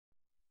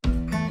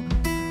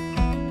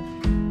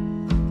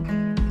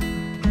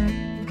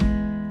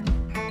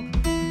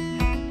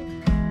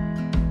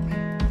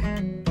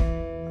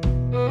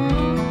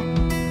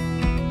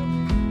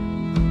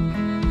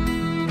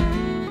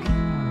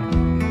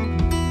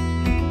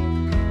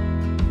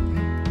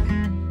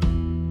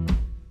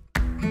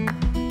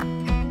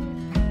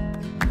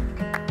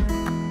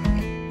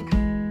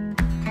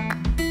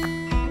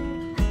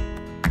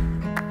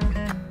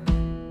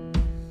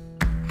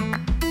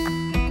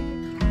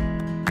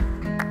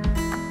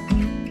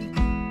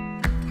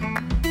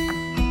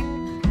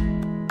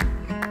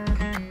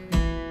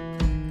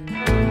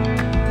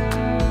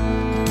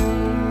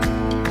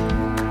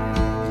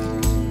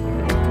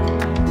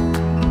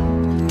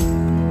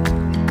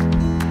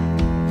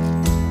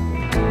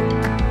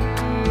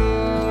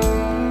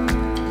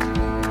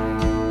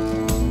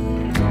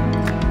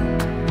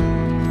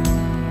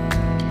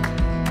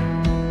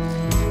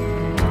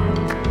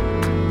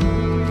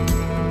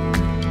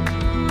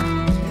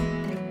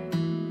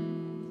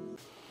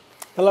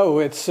Hello,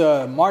 it's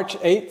March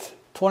 8th,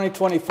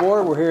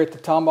 2024. We're here at the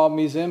Tomball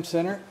Museum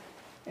Center,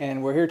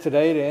 and we're here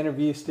today to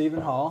interview Stephen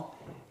Hohl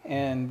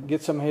and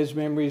get some of his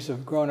memories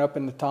of growing up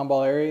in the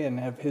Tomball area and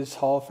of his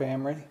Hohl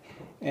family.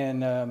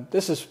 And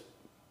this is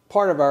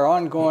part of our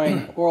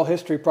ongoing oral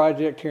history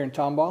project here in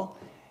Tomball.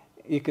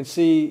 You can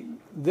see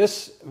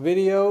this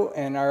video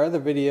and our other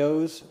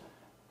videos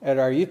at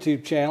our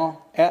YouTube channel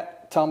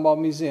at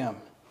Tomball Museum.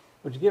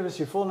 Would you give us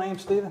your full name,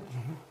 Stephen?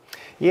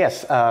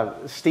 Yes,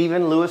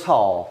 Stephen Lewis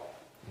Hohl.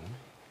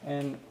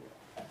 And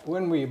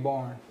when were you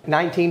born?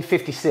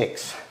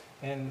 1956.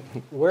 And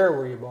where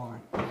were you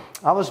born?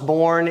 I was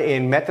born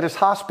in Methodist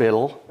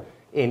Hospital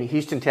in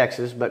Houston,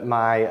 Texas, but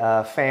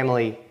my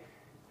family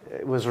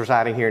was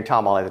residing here in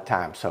Tomball at the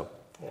time. So,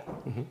 yeah.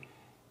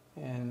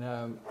 And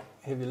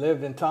have you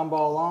lived in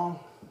Tomball long?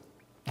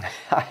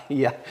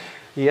 Yeah,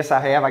 yes, I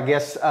have. I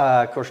guess,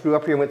 of course, grew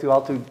up here, went through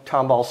all through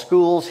Tomball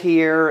schools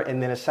here, and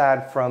then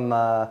aside from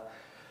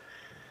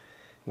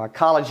my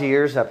college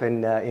years up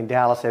in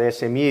Dallas at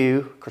SMU.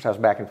 Of course, I was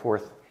back and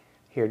forth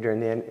here during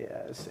then.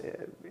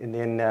 And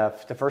then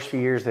the first few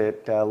years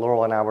that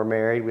Laurel and I were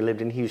married, we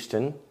lived in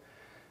Houston.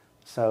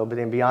 So, but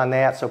then beyond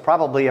that, so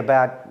probably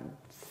about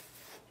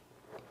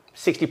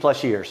 60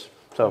 plus years.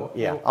 So,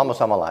 yeah,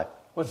 almost all my life.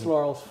 What's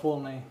Laurel's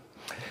full name?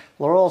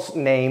 Laurel's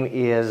name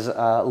is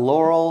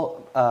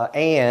Laurel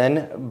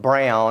Ann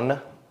Brown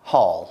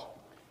Hohl.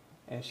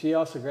 And she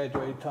also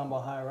graduated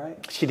Tomball High,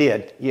 right? She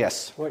did,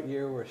 yes. What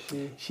year was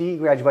she? She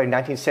graduated in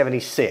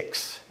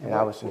 1976, and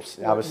I was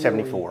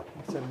 74.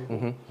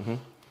 74.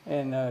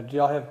 And do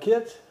y'all have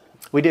kids?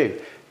 We do.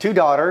 Two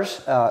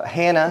daughters,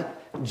 Hannah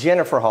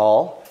Jennifer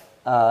Hohl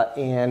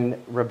and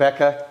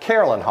Rebecca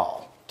Carolyn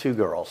Hohl, two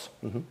girls.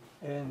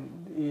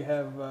 And you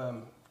have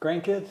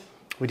grandkids?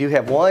 We do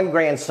have one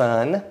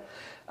grandson,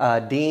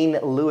 Dean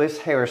Lewis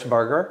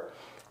Harrisberger,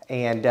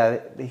 and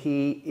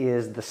he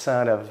is the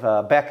son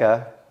of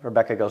Becca.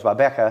 Rebecca goes by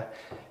Becca,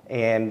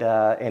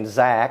 and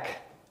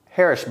Zach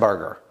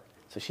Harrisberger.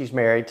 So she's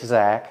married to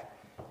Zach,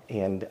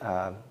 and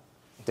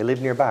they live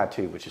nearby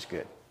too, which is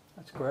good.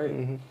 That's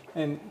great.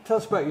 And tell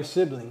us about your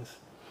siblings.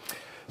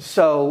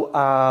 So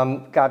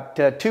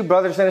got two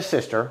brothers and a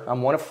sister.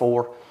 I'm one of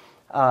four.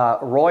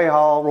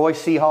 Roy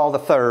C. Hohl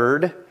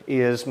III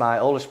is my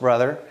oldest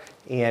brother,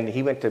 and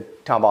he went to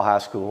Tomball High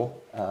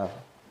School,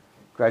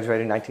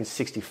 graduated in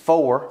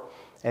 1964,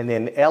 and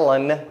then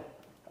Ellen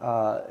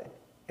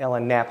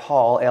Knapp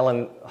Hohl,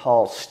 Ellen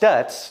Hohl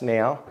Stutz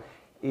now,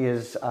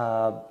 is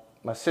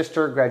my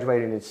sister,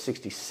 graduated in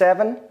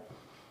 67.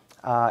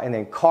 And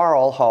then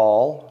Carl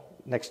Hohl,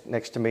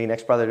 next to me,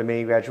 next brother to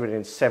me, graduated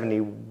in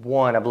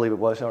 71, I believe it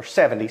was, or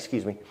 70,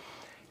 excuse me.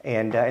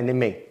 And then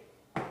me,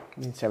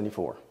 in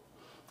 74.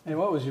 And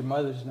what was your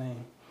mother's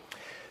name?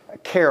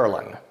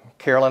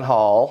 Carolyn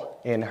Hohl,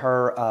 and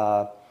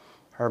her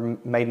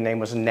maiden name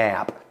was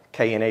Knapp,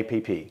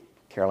 K-N-A-P-P,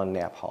 Carolyn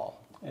Knapp Hohl.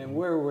 And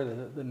where were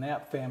the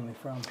Knapp family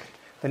from?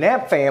 The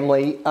Knapp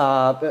family,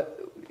 my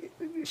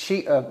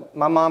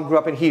mom grew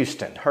up in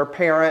Houston. Her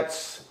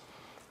parents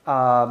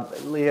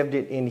lived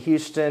in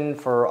Houston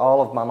for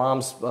all of my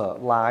mom's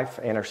life,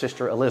 and her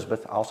sister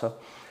Elizabeth also.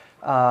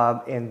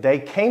 And they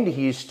came to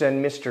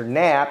Houston. Mr.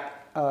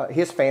 Knapp,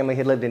 his family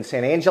had lived in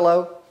San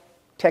Angelo,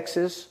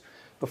 Texas,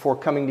 before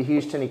coming to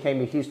Houston. He came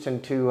to Houston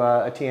to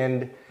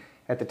attend,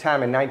 at the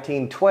time in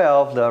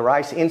 1912, the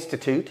Rice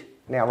Institute,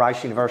 now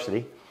Rice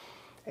University.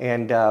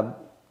 And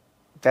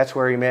that's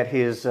where he met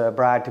his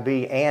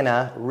bride-to-be,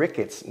 Anna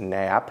Ricketts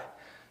Knapp,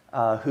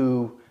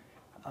 whose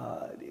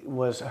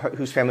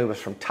family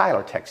was from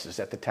Tyler, Texas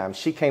at the time.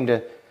 She came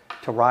to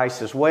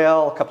Rice as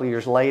well a couple of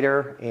years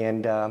later,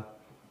 and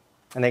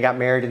they got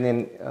married, and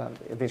then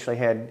eventually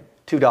had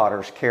two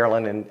daughters,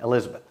 Carolyn and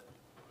Elizabeth.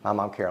 My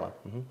mom, Carolyn.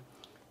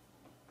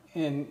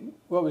 And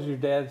what was your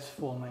dad's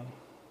full name?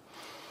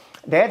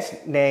 Dad's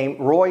name,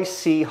 Roy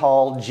C.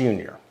 Hohl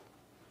Jr.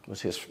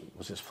 was his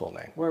full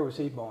name. Where was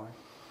he born?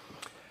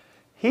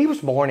 He was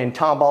born in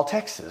Tomball,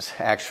 Texas,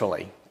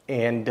 actually,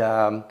 and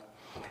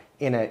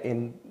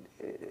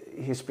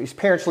his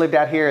parents lived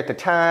out here at the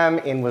time,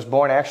 and was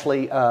born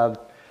actually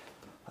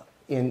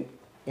in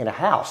a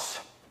house.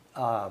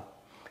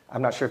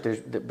 I'm not sure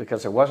if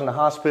because there wasn't a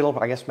hospital.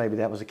 I guess maybe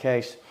that was the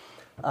case,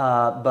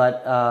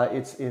 but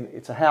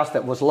it's a house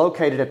that was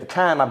located at the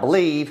time, I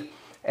believe,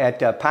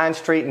 at Pine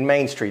Street and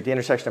Main Street, the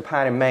intersection of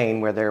Pine and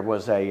Main, where there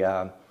was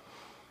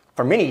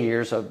for many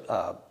years,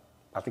 I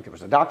think there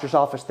was a doctor's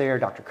office there,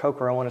 Dr.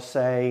 Coker, I want to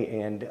say,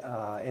 and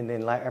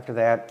then after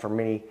that, for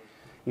many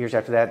years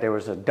after that, there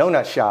was a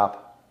donut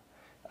shop,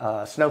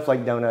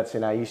 Snowflake Donuts,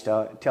 and I used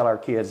to tell our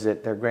kids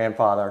that their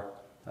grandfather,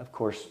 of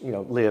course,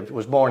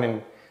 was born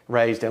and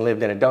raised and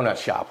lived in a donut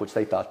shop, which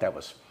they thought that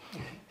was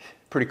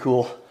pretty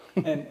cool.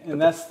 And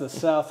that's the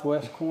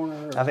southwest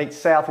corner? I think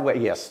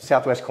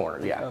southwest corner,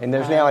 yeah. And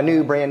there's now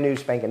a brand new,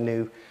 spanking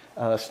new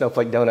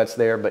Snowflake Donuts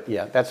there, but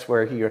yeah, that's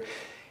where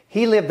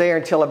he lived there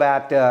until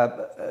about,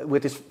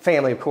 with his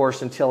family, of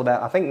course, until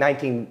about, I think,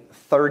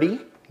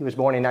 1930. He was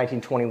born in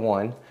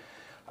 1921.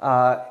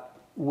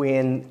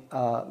 when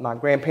my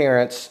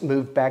grandparents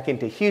moved back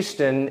into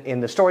Houston,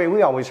 and the story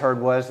we always heard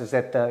is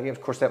that,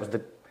 of course, that was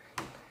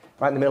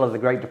right in the middle of the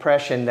Great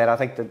Depression, that I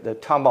think the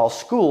Tomball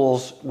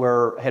schools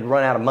had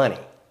run out of money.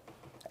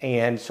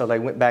 And so they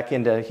went back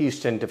into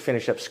Houston to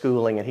finish up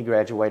schooling, and he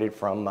graduated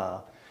from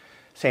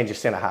San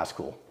Jacinto High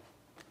School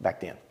back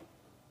then.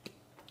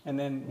 And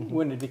then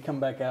when did he come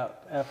back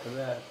out after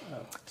that?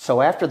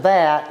 So after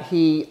that,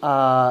 he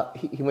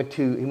went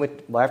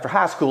after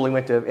high school, he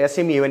went to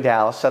SMU in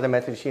Dallas, Southern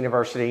Methodist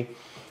University,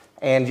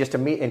 and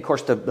of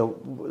course the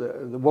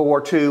World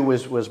War II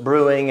was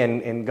brewing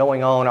and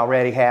going on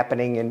already,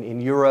 happening in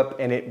Europe,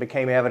 and it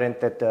became evident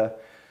that the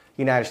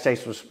United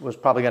States was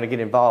probably going to get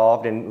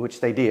involved, and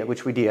which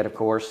we did, of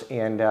course.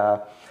 And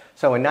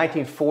so in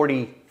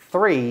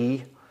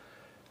 1943,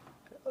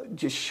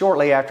 just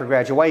shortly after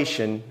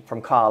graduation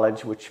from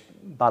college, which,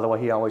 by the way,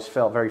 he always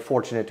felt very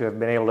fortunate to have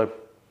been able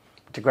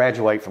to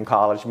graduate from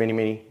college.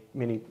 Many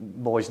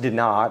boys did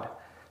not.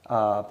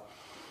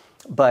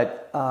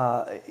 But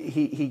I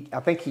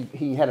think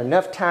he had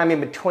enough time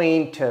in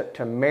between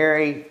to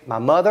marry my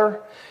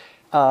mother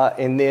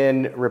and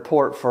then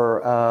report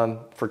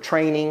for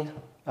training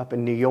up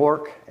in New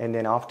York, and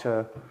then off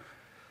to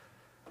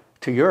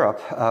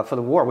Europe for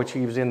the war, which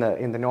he was in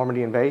the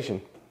Normandy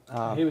invasion.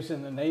 He was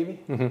in the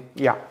Navy? Mm-hmm.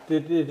 Yeah.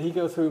 Did he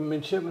go through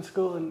midshipman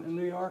school in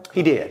New York?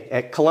 He did.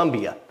 At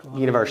Columbia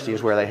University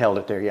is where they held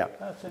it there, yeah.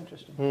 That's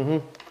interesting.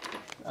 Mm-hmm.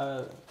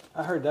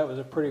 I heard that was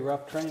a pretty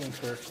rough training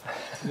for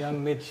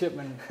young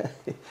midshipmen.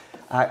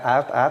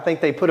 I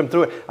think they put him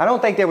through it. I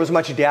don't think there was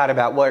much doubt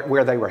about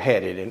where they were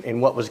headed and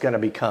what was going to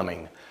be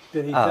coming.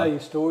 Did he tell you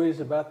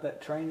stories about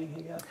that training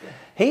he got there?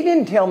 He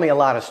didn't tell me a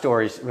lot of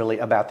stories really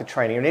about the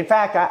training. And in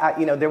fact,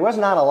 there was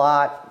not a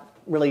lot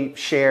really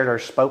shared or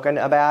spoken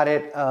about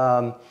it,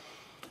 and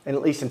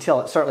at least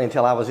certainly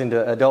until I was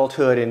into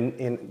adulthood,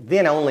 and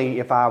then only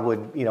if I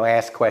would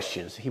ask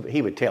questions,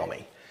 he would tell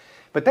me.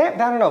 But I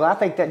don't know. I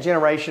think that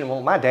generation,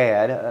 well, my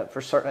dad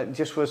for certain,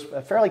 just was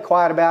fairly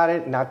quiet about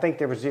it, and I think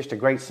there was just a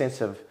great sense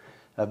of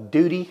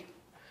duty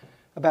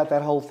about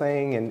that whole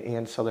thing,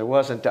 and so there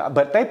wasn't.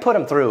 But they put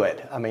him through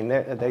it. I mean,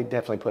 they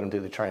definitely put him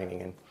through the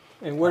training.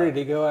 And where did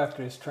he go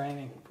after his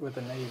training with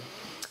the Navy?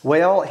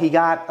 Well, he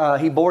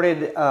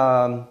boarded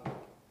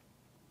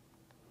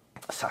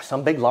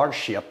some big large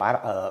ship.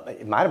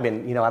 It might have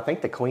been, I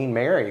think the Queen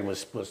Mary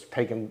was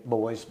taking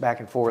boys back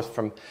and forth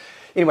from.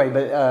 Anyway,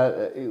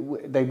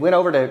 but they went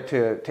over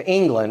to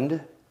England,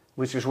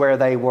 which is where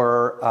they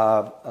were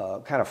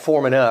kind of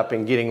forming up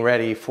and getting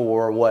ready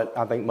for what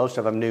I think most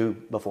of them knew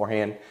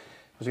beforehand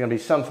was going to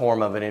be some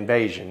form of an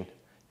invasion,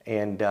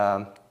 and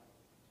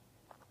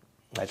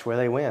that's where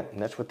they went,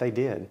 and that's what they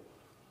did.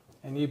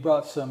 And you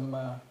brought some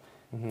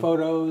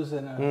photos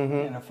and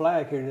a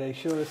flag here today.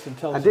 Show us and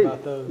tell us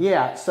about those.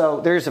 Yeah, so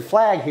there's a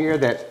flag here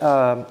that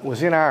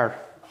was in our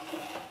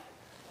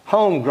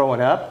home growing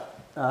up,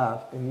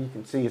 and you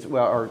can see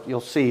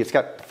you'll see it's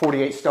got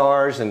 48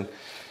 stars and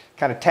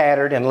kind of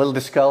tattered and a little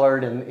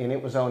discolored, and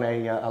it was on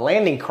a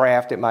landing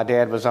craft that my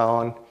dad was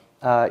on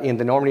in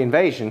the Normandy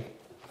invasion.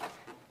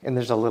 And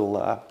there's a little,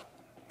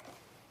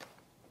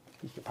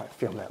 you could probably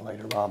film that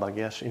later, Bob, I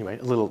guess. Anyway,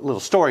 a little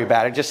story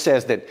about it. It just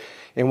says that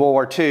in World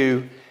War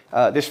II,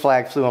 this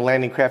flag flew on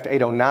landing craft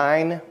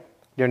 809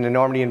 during the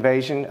Normandy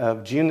invasion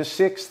of June the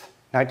 6th,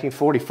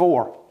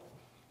 1944.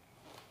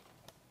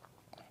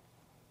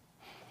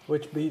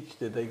 Which beach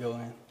did they go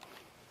in?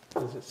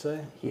 Does it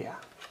say? Yeah.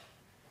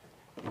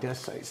 It does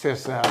say. It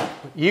says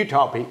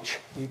Utah Beach.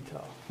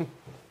 Utah.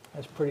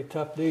 That's pretty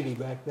tough duty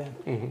back then.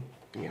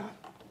 Mm-hmm. Yeah,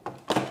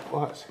 it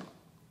was.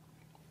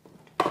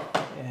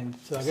 And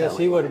so I guess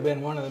he would have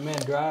been one of the men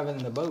driving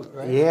the boat,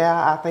 right?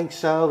 Yeah, I think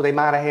so. They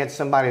might have had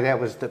somebody that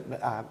was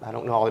I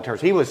don't know all the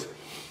terms. He was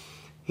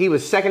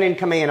second in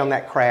command on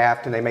that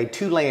craft, and they made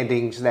 2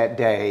 landings that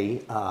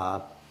day.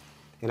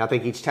 And I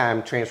think each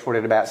time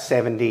transported about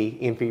 70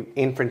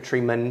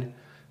 infantrymen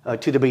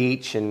to the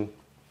beach, and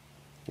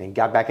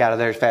got back out of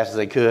there as fast as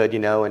they could,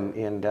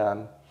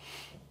 and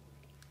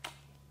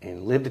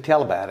lived to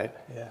tell about it.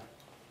 Yeah,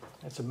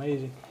 that's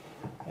amazing.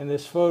 And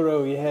this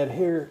photo you had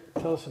here,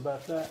 tell us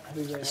about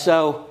that.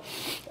 So,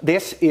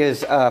 this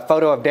is a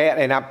photo of Dad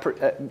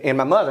and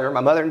my mother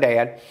and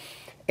Dad,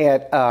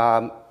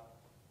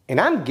 and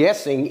I'm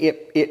guessing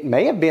it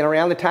may have been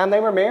around the time they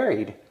were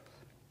married,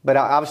 but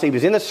obviously he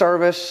was in the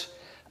service.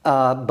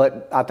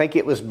 But I think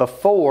it was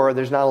before.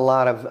 There's not a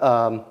lot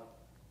of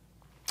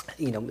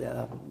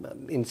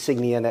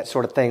insignia and that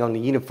sort of thing on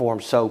the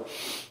uniform. So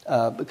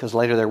because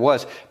later there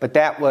was, but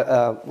that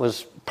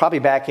was probably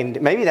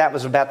maybe that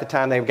was about the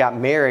time they got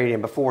married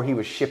and before he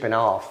was shipping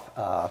off.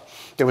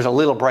 There was a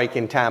little break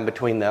in time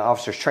between the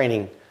officers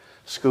training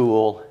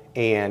school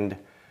and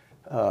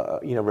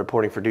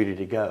reporting for duty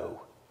to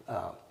go.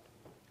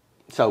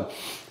 So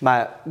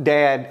my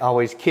dad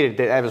always kidded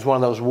that was one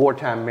of those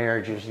wartime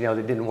marriages,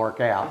 that didn't work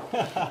out.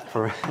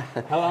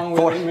 How long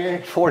were they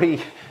married?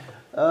 40.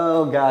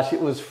 Oh gosh, it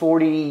was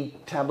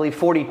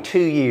 42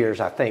 years,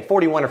 I think.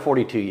 41 or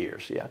 42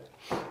 years, yeah.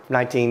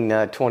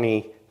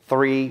 1923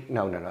 1903,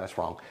 no, that's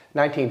wrong.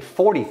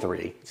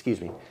 1943,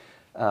 excuse me,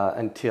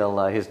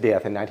 until his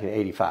death in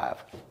 1985.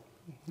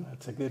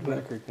 That's a good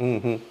record.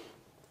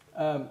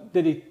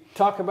 Did he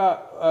talk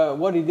about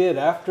what he did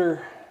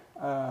after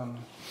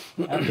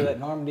that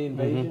Normandy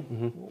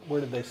invasion?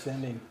 Where did they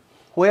send him?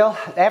 Well,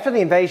 after the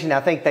invasion,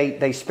 I think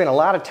they spent a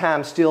lot of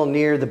time still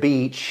near the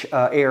beach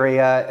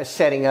area,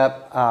 setting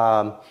up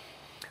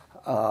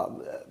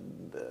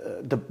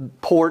the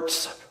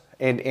ports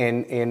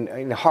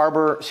and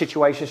harbor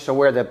situations, so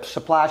where the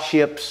supply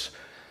ships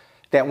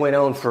that went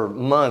on for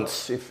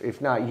months, if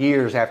not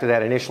years after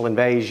that initial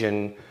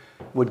invasion,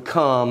 would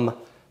come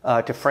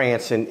to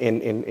France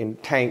in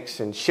tanks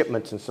and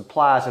shipments and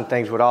supplies and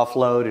things would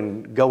offload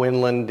and go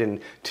inland and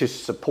to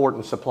support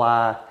and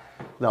supply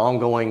the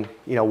ongoing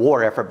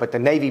war effort. But the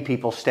Navy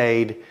people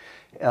stayed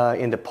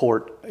in the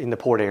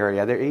port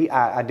area.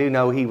 I do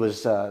know he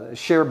was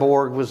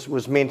Cherbourg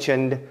was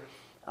mentioned.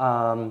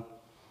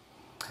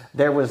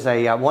 There was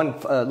one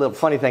little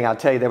funny thing I'll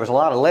tell you. There was a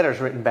lot of letters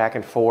written back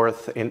and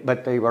forth,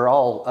 but they were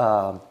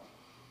all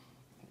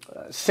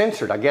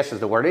censored, I guess is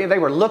the word. They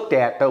were looked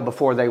at though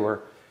before they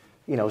were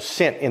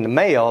sent in the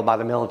mail by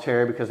the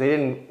military, because they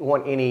didn't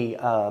want any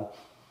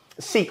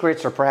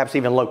secrets or perhaps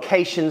even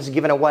locations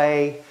given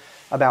away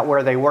about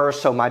where they were.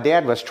 So my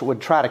dad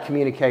would try to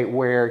communicate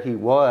where he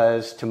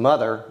was to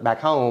Mother back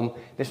home.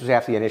 This was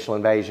after the initial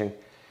invasion.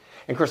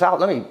 And of course,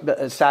 let me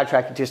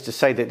sidetrack it just to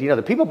say that,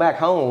 the people back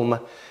home,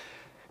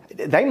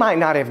 they might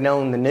not have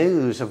known the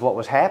news of what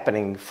was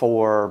happening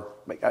for,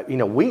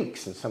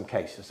 weeks in some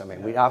cases. I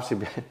mean, we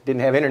obviously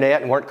didn't have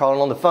internet and weren't calling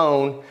on the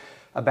phone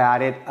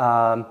about it.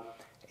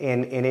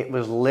 And it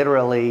was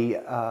literally,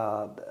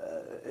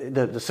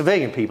 the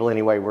civilian people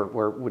anyway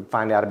would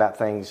find out about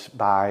things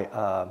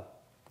by,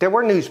 there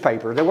were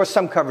newspapers, there was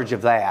some coverage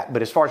of that,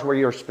 but as far as where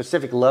your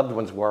specific loved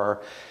ones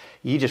were,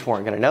 you just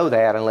weren't going to know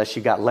that unless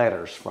you got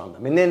letters from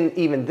them. And then,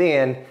 even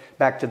then,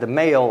 back to the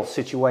mail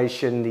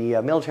situation,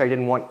 the military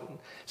didn't want.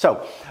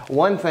 So,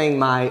 one thing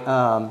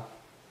my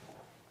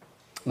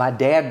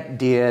dad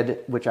did,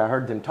 which I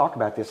heard them talk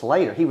about this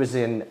later, he was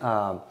in.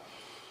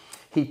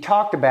 He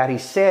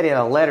said in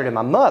a letter to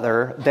my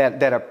mother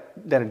that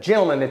a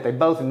gentleman that they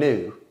both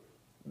knew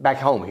back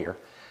home here,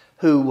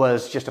 who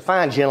was just a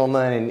fine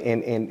gentleman,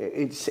 and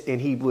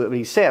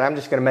he said, I'm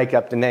just going to make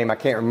up the name, I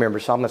can't remember,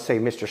 so I'm going to say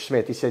Mr.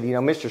 Smith. He said,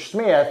 Mr.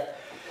 Smith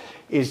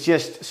is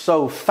just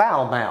so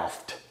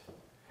foul-mouthed.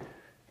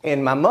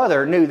 And my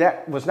mother knew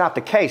that was not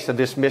the case of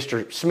this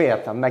Mr.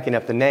 Smith. I'm making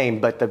up the name,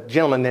 but the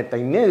gentleman that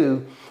they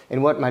knew,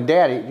 and what my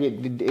dad,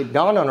 it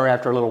dawned on her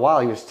after a little while,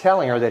 he was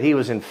telling her that he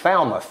was in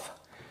Falmouth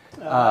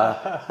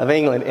of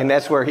England, and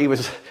that's where he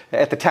was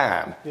at the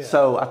time. Yeah.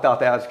 So I thought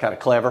that was kind of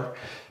clever.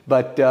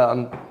 But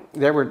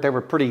they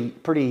were pretty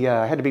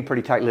had to be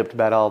pretty tight-lipped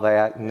about all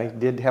that, and they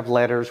did have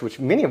letters,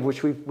 many of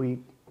which we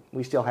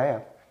still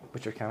have,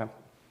 which are kind of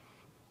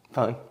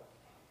fun.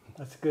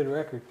 That's a good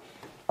record.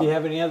 Do you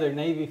have any other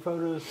Navy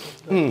photos?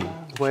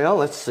 Well,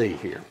 let's see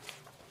here.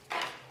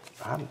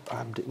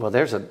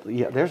 There's a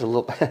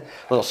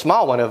little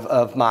small one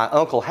of my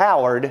Uncle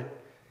Howard,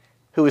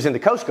 who was in the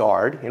Coast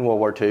Guard in World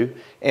War II,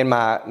 and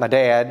my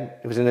dad,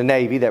 who was in the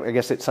Navy. That I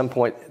guess at some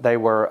point they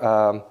were.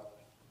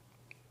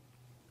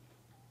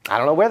 I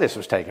don't know where this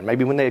was taken.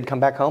 Maybe when they had come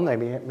back home, they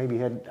maybe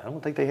had. I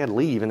don't think they had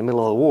leave in the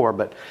middle of the war,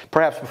 but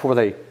perhaps before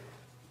they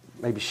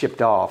maybe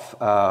shipped off.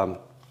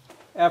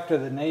 After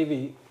the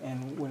Navy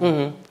and when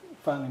he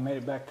finally made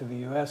it back to the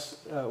U.S.,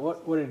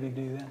 what did he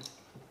do then?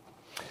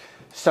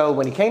 So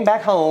when he came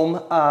back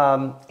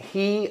home,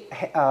 he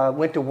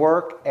went to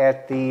work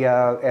at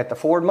the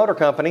Ford Motor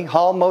Company,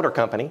 Hohl Motor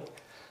Company,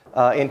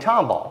 in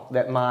Tomball,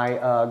 that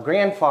my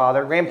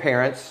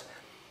grandparents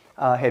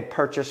had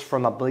purchased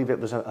from, I believe it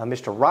was a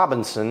Mr.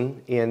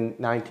 Robinson in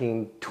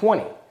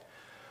 1920.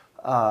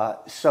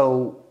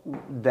 So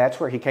that's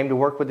where he came to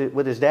work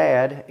with his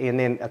dad. And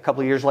then a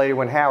couple of years later,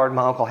 when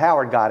my Uncle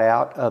Howard got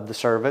out of the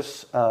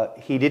service,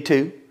 he did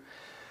too.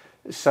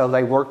 So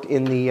they worked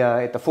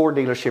at the Ford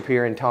dealership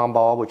here in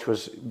Tomball, which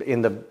was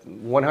in the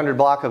 100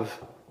 block of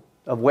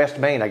West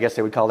Main. I guess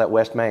they would call that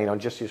West Main, on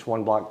just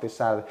one block this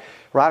side,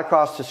 right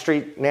across the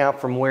street now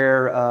from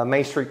where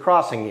Main Street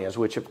Crossing is,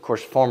 which of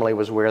course formerly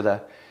was where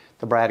the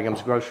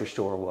Bradingham's grocery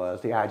store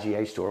was, the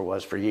IGA store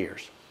was for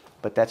years.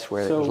 But that's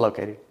where it was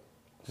located.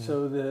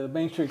 So the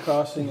Main Street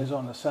Crossing is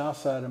on the south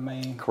side of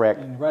Main. Correct.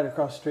 And right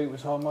across the street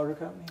was Hohl Motor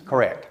Company?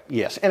 Correct,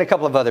 yes. And a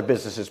couple of other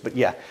businesses, but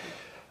yeah.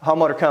 Hohl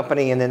Motor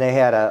Company, and then they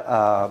had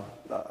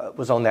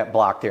was on that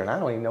block there. And I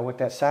don't even know what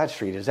that side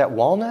street is. Is that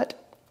Walnut?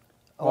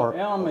 Or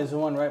Elm is the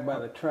one right by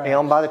the tracks.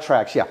 Elm by the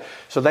tracks, yeah.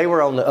 So they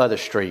were on the other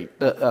street,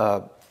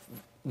 the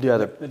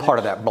other part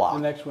of that block. The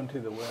next one to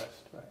the west,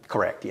 right?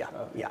 Correct, yeah,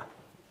 yeah.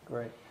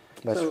 Great.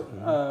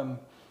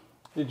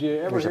 Did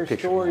you ever hear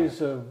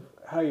stories of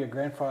how your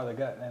grandfather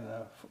got in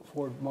the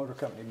Ford Motor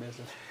Company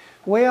business?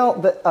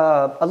 Well,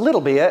 a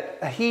little bit.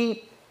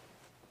 He,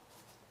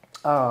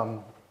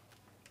 not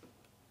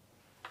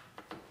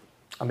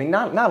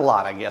a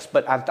lot, I guess,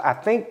 but I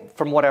think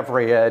from what I've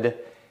read,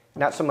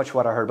 not so much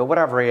what I heard, but what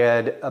I've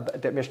read,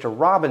 that Mr.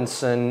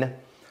 Robinson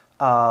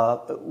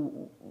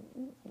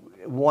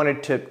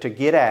wanted to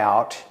get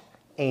out,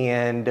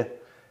 and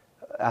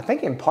I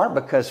think in part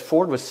because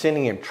Ford was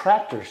sending him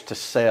tractors to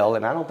sell,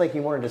 and I don't think he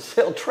wanted to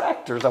sell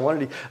tractors. I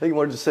think he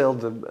wanted to sell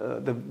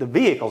the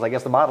vehicles, I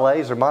guess the Model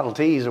A's or Model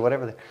T's or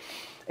whatever.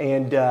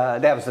 And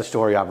that was the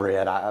story I've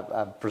read.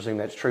 I presume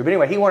that's true. But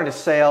anyway, he wanted to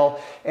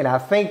sell, and I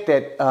think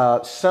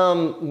that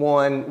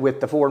someone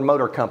with the Ford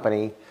Motor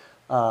Company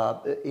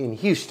in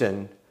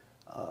Houston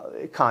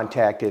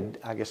contacted,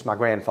 I guess, my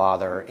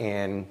grandfather,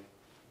 and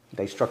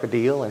they struck a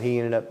deal, and he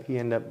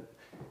ended up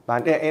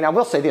buying. And I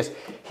will say this: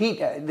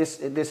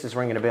 this is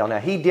ringing a bell now.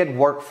 He did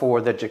work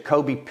for the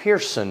Jacoby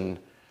Pearson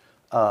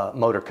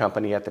Motor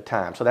Company at the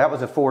time, so that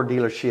was a Ford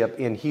dealership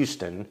in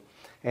Houston.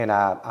 And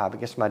I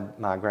guess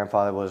my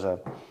grandfather was a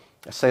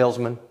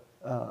salesman,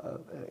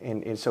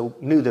 and so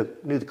knew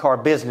the car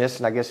business,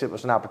 and I guess it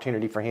was an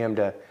opportunity for him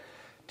to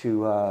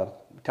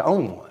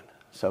own one.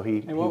 So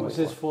he. And what was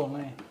his full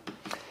name?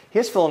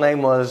 His full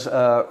name was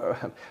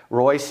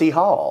Roy C.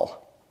 Hohl.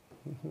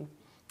 Mm-hmm.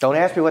 Don't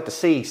ask me what the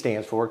C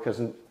stands for, because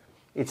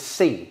it's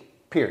C,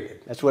 period.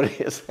 That's what it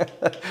is.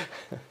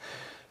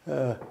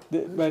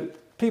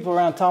 But people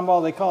around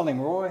Tomball, they called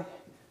him Roy?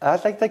 I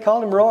think they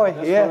called him Roy,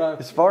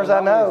 as far as I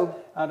know.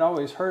 I'd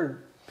always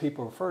heard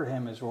people refer to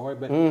him as Roy,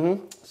 but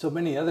so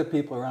many other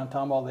people around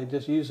Tomball, they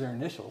just use their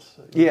initials.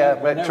 Yeah,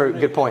 that's true.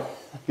 Good point.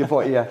 Good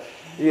point, yeah.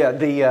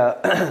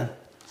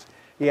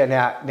 Yeah,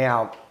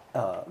 now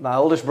my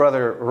oldest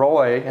brother,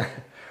 Roy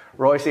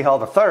C.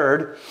 Hall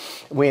III,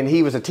 when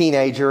he was a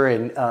teenager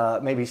and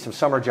maybe some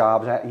summer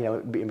jobs,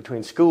 in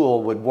between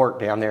school, would work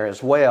down there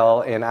as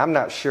well. And I'm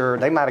not sure,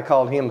 they might have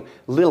called him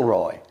Little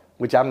Roy,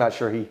 which I'm not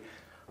sure he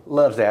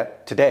loves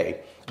that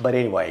today. But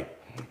anyway,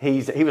 he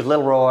was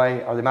Little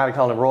Roy, or they might have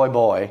called him Roy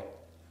Boy.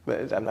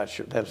 But I'm not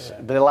sure.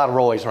 But a lot of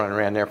Roys running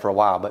around there for a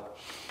while. But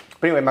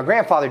anyway, my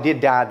grandfather did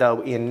die,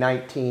 though, in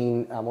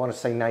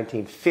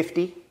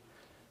 1950,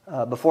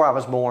 before I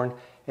was born.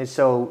 And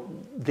so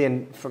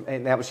then,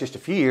 and that was just a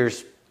few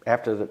years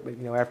after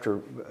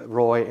after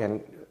Roy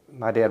and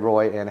my dad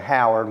Roy and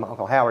Howard, my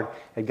Uncle Howard,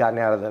 had gotten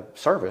out of the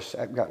service,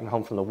 had gotten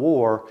home from the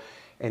war,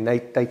 and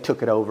they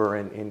took it over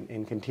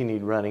and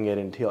continued running it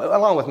until,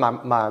 along with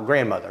my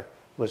grandmother,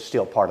 was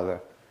still part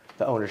of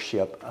the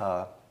ownership.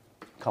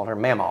 Called her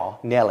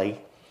Mamaw, Nellie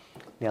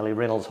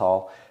Reynolds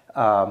Hall,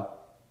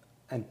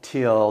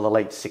 until the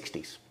late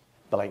 60s,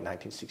 the late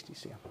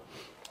 1960s. Yeah.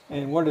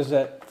 And what is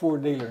that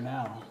Ford dealer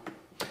now?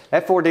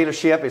 That Ford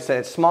dealership is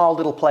a small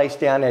little place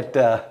down at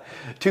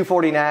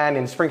 249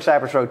 in Spring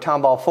Cypress Road,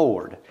 Tomball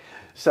Ford.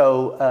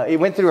 So it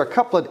went through a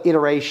couple of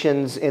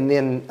iterations, and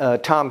then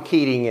Tom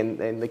Keating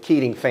and the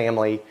Keating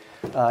family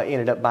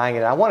ended up buying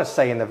it. I want to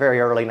say in the very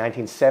early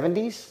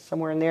 1970s,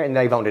 somewhere in there, and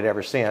they've owned it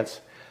ever since.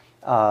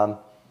 And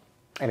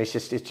it's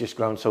just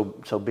grown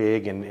so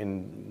big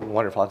and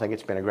wonderful. I think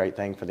it's been a great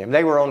thing for them.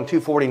 They were on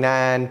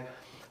 249.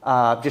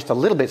 Just a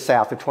little bit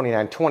south of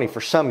 2920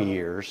 for some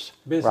years.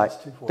 Business right?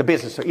 249. The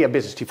business,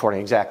 business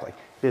 249, exactly.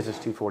 Business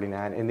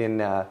 249,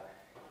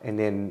 and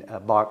then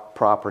bought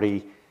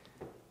property.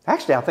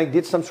 Actually, I think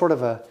did some sort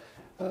of a,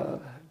 I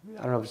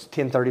don't know, it was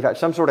 1035,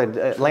 some sort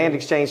of land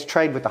exchange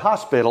trade with the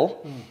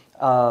hospital,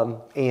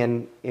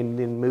 and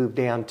then moved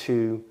down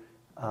to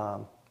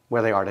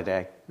where they are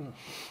today.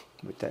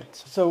 With that.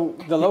 So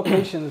the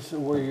locations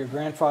where your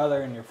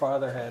grandfather and your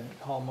father had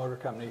Hall Motor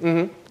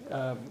Company,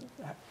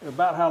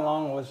 about how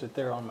long was it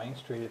there on Main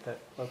Street at that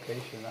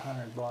location, the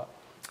 100 block?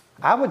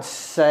 I would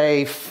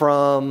say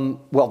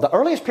the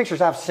earliest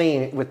pictures I've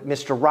seen with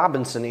Mr.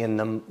 Robinson in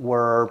them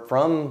were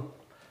from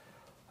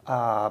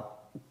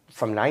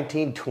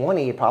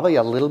 1920, probably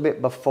a little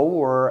bit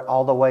before,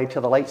 all the way to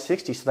the late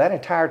 60s. So that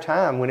entire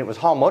time when it was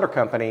Hall Motor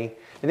Company,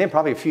 and then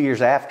probably a few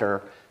years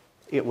after,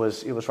 it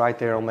was right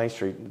there on Main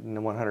Street in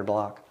the 100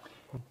 block.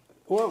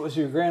 What was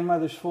your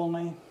grandmother's full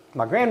name?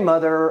 My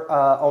grandmother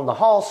on the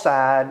Hall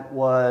side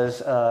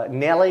was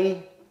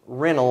Nellie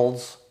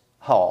Reynolds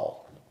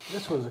Hall.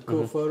 This was a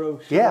cool photo.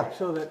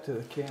 Show that to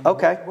the camera.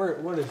 Okay.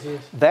 What is this?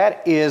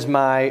 That is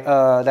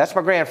that's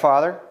my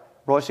grandfather,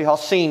 Roy C. Hall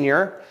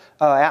Sr.,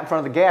 out in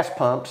front of the gas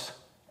pumps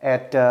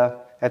at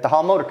the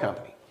Hall Motor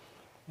Company.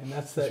 And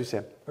that's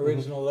that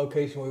original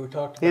location we were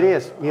talking about. It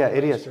is. Yeah,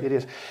 it is. It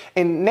is.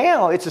 And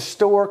now it's a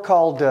store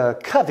called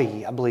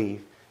Covey, I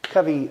believe.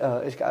 Covey,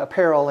 it's got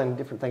apparel and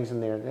different things in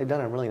there. They've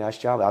done a really nice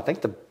job. I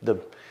think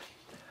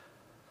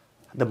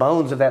the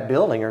bones of that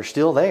building are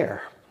still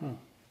there.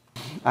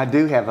 I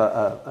do have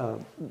a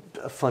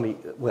funny,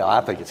 well,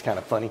 I think it's kind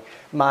of funny.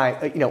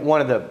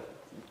 One of the,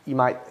 you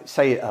might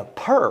say, a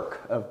perk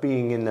of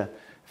being in the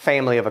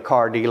family of a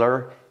car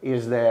dealer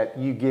is that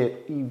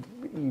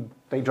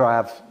they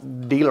drive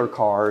dealer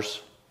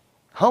cars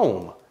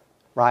home,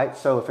 right?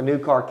 So if a new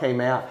car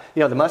came out,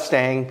 the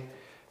Mustang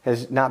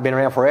has not been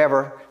around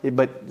forever,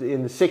 but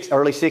in the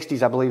early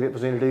 60s, I believe it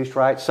was introduced,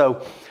 right?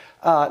 So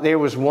there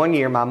was one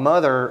year my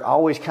mother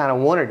always kind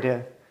of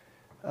wanted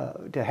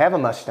to have a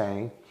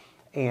Mustang,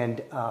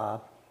 and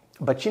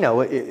but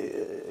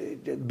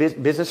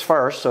business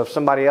first. So if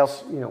somebody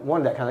else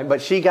wanted that kind of thing,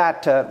 but she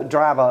got to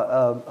drive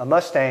a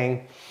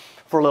Mustang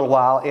for a little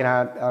while, and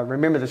I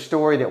remember the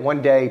story that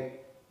one day,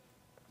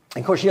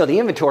 of course, the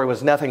inventory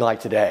was nothing like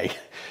today.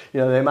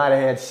 They might have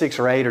had 6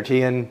 or 8 or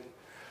 10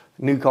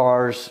 new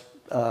cars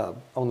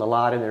on the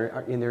lot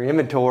in their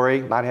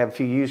inventory. Might have a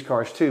few used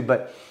cars too.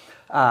 But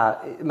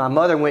my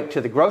mother went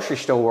to the grocery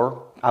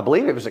store. I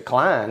believe it was at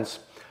Klein's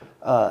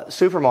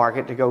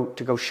supermarket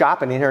to go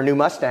shopping in her new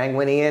Mustang.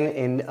 Went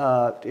in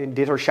and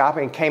did her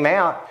shopping and came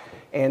out,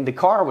 and the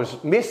car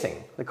was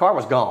missing. The car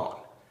was gone.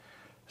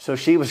 So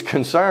she was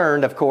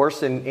concerned, of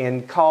course,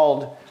 and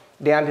called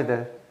down to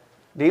the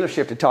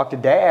dealership to talk to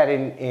Dad,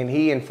 and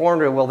he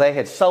informed her, well, they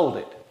had sold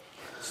it.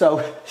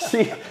 So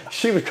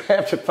she was going to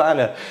have to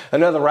find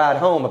another ride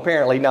home.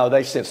 Apparently, no,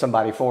 they sent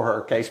somebody for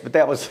her case, but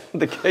that was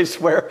the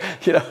case where,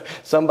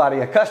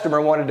 a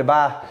customer wanted to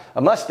buy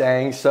a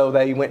Mustang, so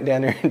they went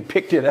down there and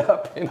picked it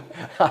up. And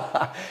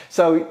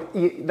so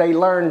they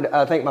learned,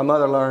 I think my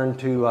mother learned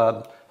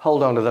to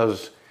hold on to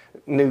those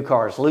new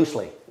cars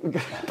loosely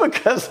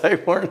because they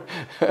weren't.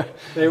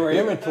 They were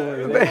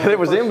inventory. There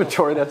was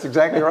inventory. That's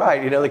exactly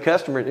right. The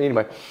customer,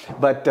 anyway.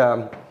 But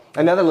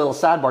another little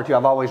sidebar too,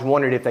 I've always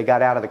wondered if they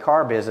got out of the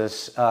car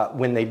business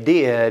when they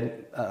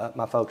did,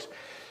 my folks,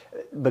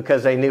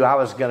 because they knew I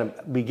was going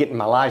to be getting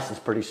my license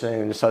pretty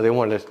soon. So they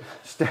wanted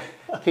to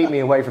keep me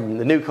away from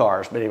the new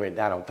cars. But anyway,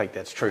 I don't think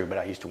that's true, but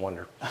I used to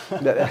wonder.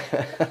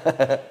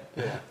 Yeah.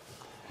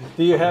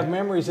 Do you have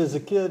memories as a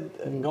kid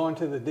and going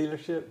to the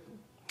dealership?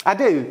 I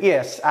do,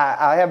 yes.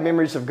 I have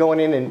memories of going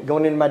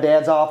into my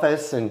dad's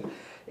office and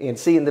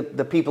seeing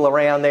the people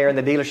around there in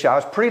the dealership. I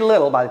was pretty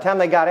little. By the time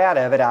they got out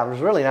of it, I was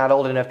really not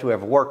old enough to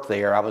have worked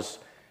there. I was,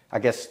 I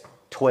guess,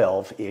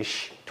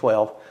 12-ish,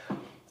 12.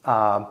 But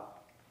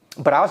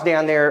I was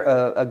down there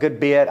a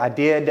good bit. I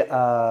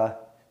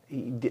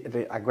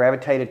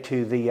gravitated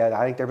to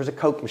I think there was a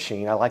Coke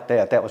machine. I liked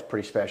that. That was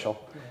pretty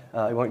special.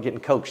 You weren't getting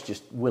Cokes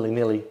just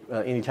willy-nilly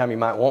anytime you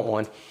might want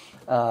one.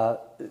 So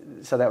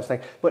that was the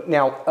thing. But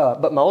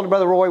my older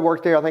brother Roy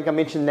worked there. I think I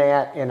mentioned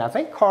that, and I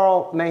think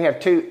Carl may have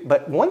too.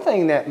 But one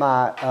thing that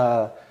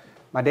my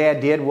dad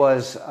did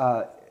was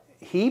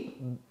he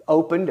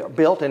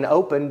built and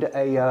opened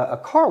a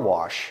car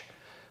wash,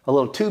 a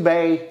little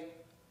 2-bay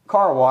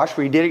car wash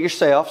where you did it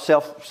yourself,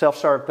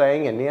 self-serve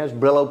thing, and there's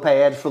Brillo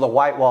pads for the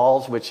white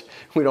walls, which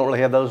we don't really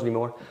have those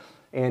anymore,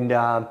 and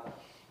a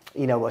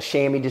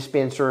chamois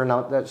dispenser and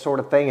all that sort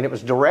of thing. And it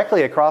was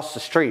directly across the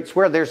streets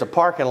where there's a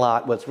parking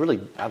lot. What's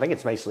really, I think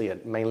it's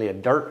mainly a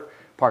dirt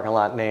parking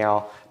lot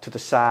now to the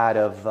side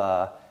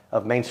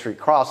of Main Street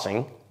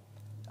Crossing.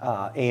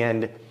 But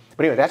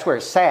anyway, that's where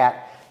it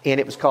sat, and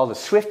it was called the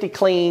Swifty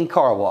Clean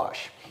Car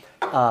Wash.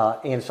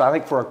 And so I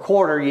think for a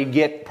quarter you'd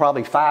get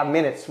probably 5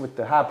 minutes with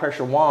the high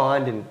pressure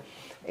wand,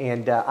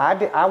 and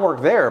I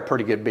worked there a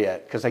pretty good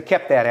bit because they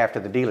kept that after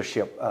the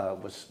dealership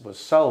was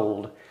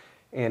sold.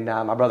 And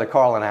my brother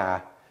Carl and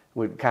I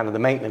were kind of the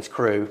maintenance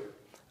crew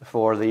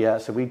for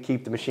so we'd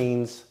keep the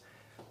machines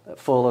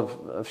full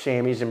of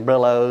chamois and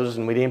Brillos,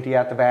 and we'd empty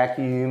out the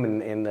vacuum.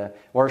 And the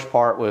worst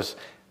part was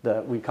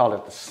we called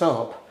it the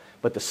sump,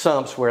 but the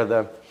sump's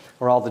where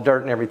all the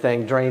dirt and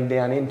everything drained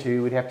down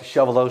into. We'd have to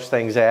shovel those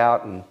things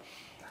out,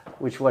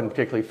 which wasn't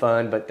particularly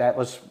fun. But that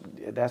was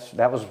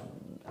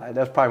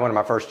probably one of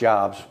my first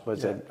jobs.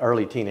 Was an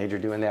early teenager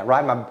doing that.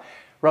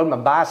 Rode my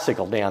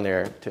bicycle down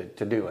there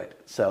to do it.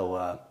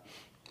 So.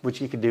 Which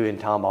you could do in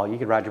Tomball. You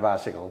could ride your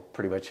bicycle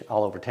pretty much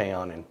all over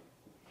town and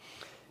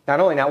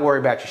not only not worry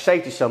about your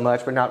safety so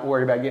much, but not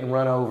worry about getting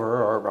run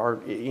over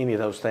or any of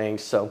those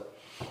things. So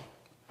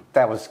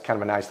that was kind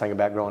of a nice thing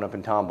about growing up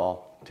in Tomball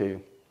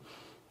too.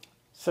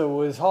 So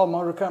was Hohl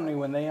Motor Company,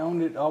 when they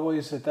owned it,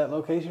 always at that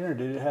location, or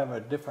did it have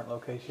a different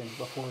location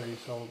before you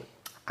sold it?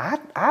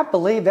 I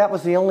believe that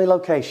was the only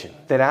location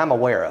that I'm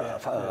aware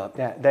of.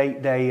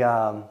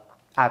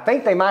 I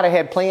think they might have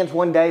had plans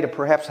one day to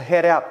perhaps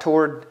head out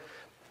toward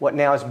what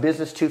now is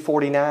Business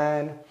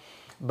 249,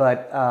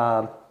 but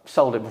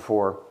sold it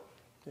before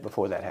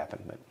that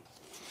happened. But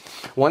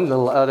one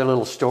other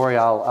little story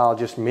I'll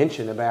just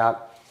mention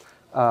about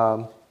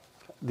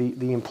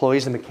the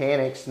employees, the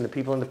mechanics, and the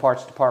people in the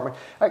parts department.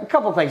 A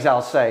couple of things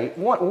I'll say.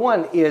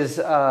 One is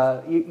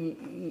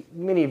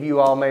many of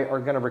you all are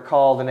going to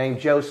recall the name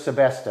Joe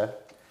Sebesta,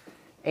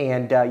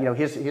 and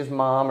his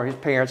mom or his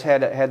parents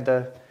had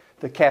the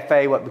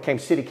cafe, what became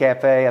City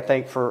Cafe, I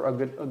think, for a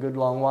good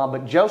long while.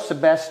 But Joe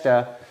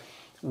Sebesta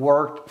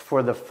worked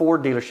for the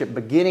Ford dealership,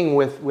 beginning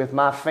with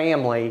my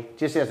family,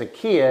 just as a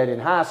kid in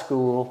high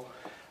school,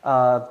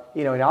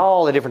 in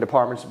all the different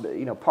departments,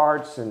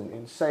 parts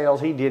and sales.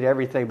 He did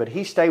everything, but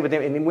he stayed with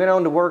them and he went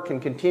on to work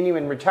and continue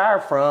and retire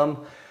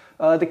from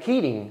the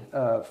Keating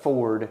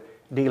Ford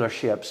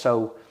dealership.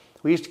 So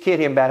we used to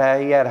kid him about how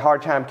he had a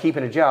hard time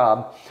keeping a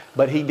job,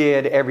 but he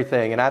did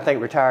everything. And I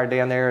think retired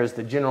down there as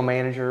the general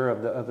manager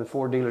of the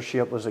Ford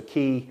dealership was a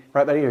key.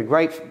 Right, but anyway,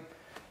 great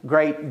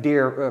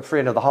dear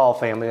friend of the Hohl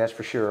family, that's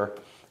for sure.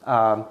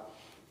 Another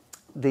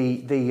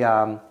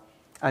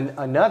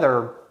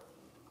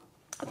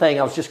thing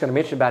I was just going to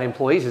mention about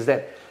employees is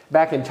that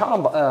back in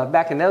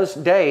those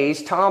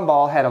days,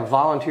 Tomball had a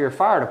volunteer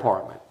fire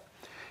department.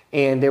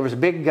 And there was a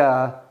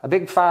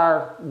big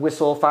fire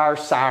whistle, fire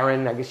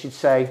siren, I guess you'd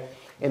say,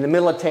 in the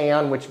middle of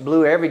town, which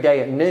blew every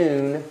day at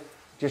noon,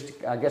 just,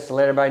 I guess, to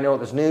let everybody know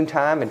it was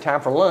noontime and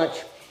time for lunch.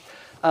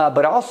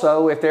 But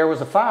also, if there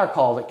was a fire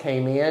call that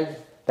came in,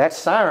 that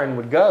siren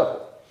would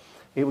go.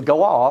 It would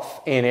go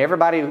off, and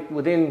everybody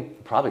within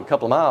probably a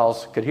couple of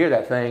miles could hear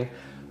that thing.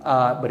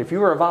 But if you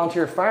were a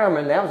volunteer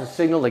fireman, that was a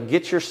signal to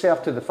get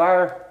yourself to the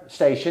fire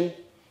station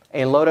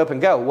and load up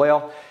and go.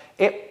 Well,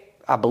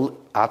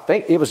 I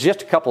think it was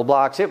just a couple of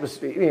blocks. It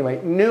was,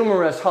 anyway,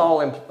 numerous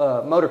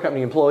Hohl Motor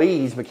Company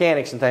employees,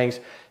 mechanics and things,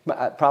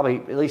 probably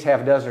at least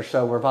half a dozen or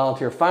so were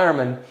volunteer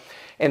firemen,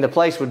 and the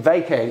place would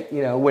vacate,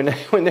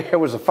 when there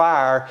was a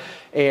fire.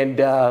 And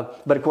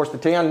but of course the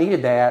town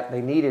needed that.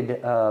 They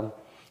needed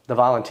the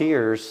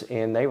volunteers,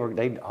 and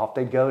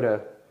they'd go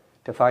to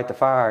fight the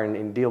fire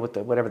and deal with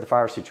whatever the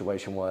fire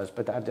situation was.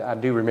 But I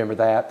do remember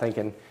that,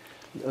 thinking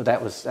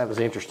that was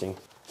interesting.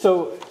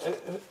 So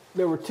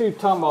there were 2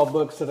 Tomball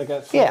books that I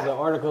got some of the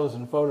articles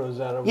and photos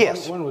out of.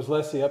 Yes. One was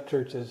Leslie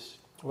Upchurch's,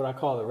 what I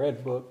call the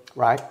Red Book.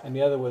 Right. And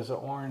the other was the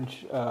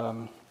Orange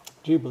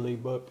Jubilee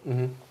book.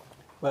 Mm-hmm.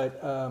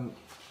 But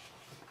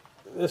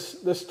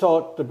this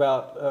talked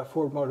about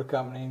Ford Motor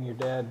Company and your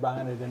dad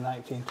buying it in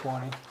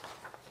 1920.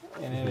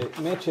 And it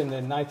mentioned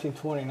in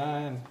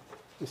 1929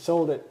 he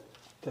sold it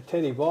to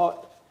Teddy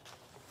Vaught,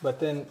 but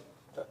then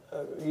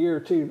a year or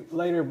 2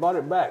 later bought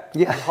it back.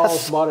 Yeah,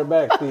 Hohl's bought it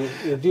back.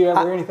 Did you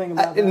ever hear anything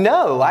about that?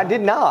 No, I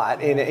did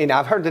not. And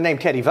I've heard the name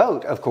Teddy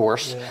Vaught, of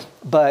course. Yeah.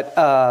 But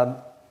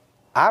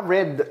I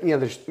read,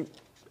 there's,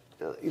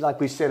 like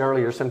we said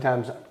earlier,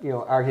 sometimes,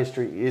 our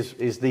history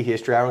is the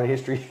history, our own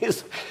history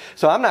is.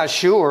 So I'm not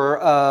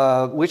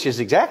sure which is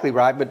exactly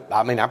right, but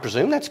I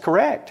presume that's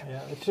correct.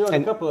 Yeah, it showed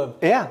a couple of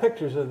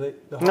pictures of the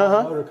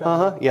Hohl Motor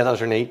Company. Yeah,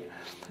 those are neat.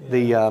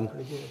 Yeah,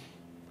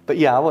 but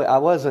yeah, I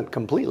wasn't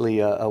completely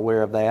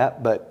aware of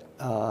that, but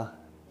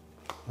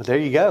there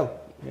you go.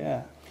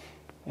 Yeah,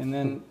 and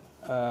then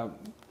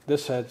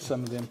this had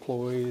some of the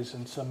employees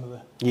and some of the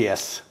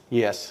yes,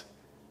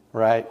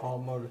 right.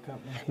 Hohl Motor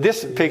Company.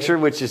 This picture,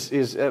 which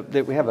is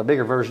that we have a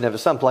bigger version of it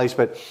someplace,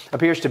 but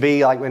appears to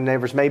be like when there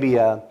was maybe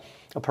a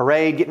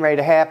parade getting ready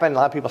to happen. A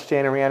lot of people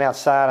standing around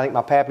outside. I think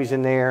my pappy's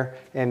in there,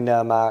 and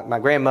my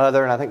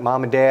grandmother, and I think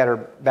mom and dad are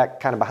back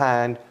kind of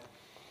behind.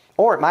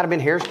 Or it might have been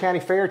Harris County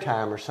Fair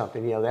time or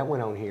something. That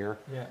went on here.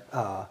 Yeah.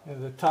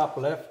 The top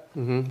left.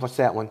 Mm-hmm. What's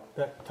that one?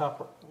 That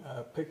top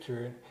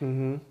picture.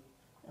 Mm-hmm.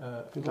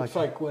 Looks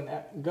like when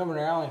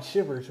Governor Allen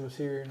Shivers was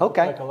here. And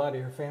okay. Like a lot of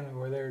your family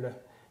were there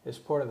as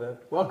part of the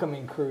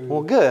welcoming crew.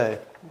 Well, good.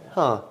 Yeah.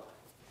 Huh.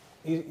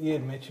 You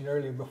had mentioned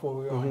earlier before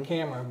we were on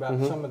camera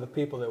about some of the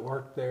people that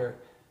worked there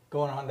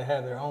going on to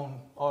have their own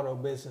auto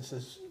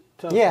businesses.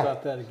 Tell us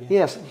about that again.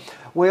 Yes.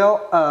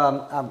 Well,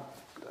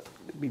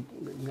 it'd be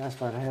nice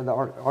if I had the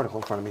article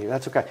in front of me.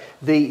 That's okay.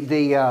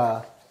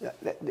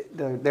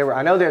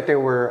 I know that there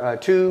were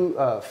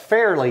 2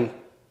 Fairley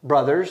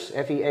brothers,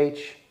 Fehrle,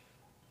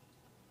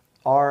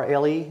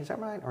 is that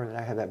right? Or did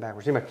I have that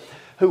backwards? Anyway,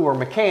 who were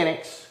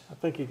mechanics. I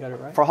think you got it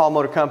right. For Hohl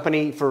Motor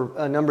Company for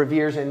a number of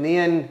years, and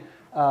then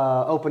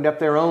opened up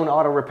their own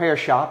auto repair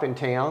shop in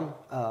town,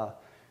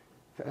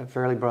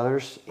 Fairley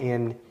Brothers.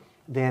 And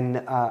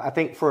then I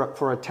think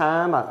for a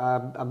time,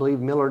 I believe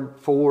Millard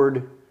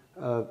Ford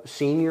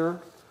Sr.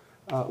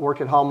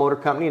 Worked at Hohl Motor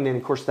Company, and then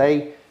of course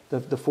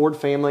the Ford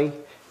family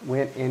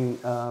went and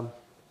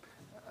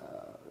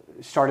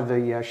started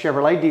the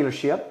Chevrolet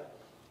dealership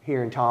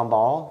here in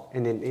Tomball,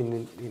 and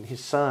then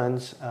his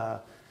sons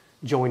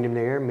joined him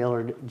there,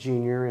 Millard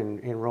Jr.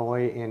 and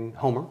Roy and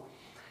Homer.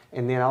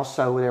 And then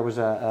also there was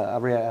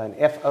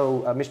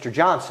Mr.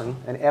 Johnson,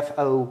 an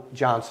F.O.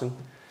 Johnson,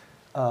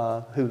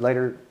 who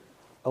later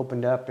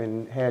opened up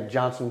and had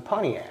Johnson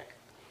Pontiac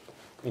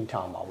in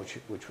Tomball,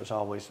 which was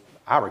always,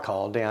 I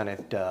recall, down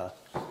at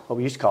what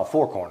we used to call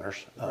Four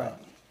Corners. Right.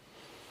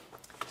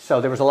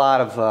 So there was a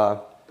lot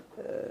of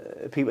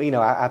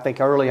people. I think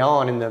early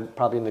on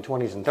probably in the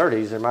 20s and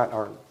 30s,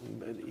 or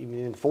even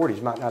in the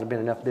 40s, might not have been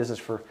enough business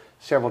for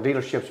several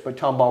dealerships, but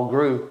Tomball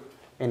grew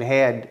and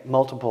had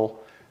multiple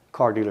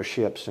car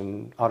dealerships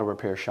and auto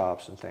repair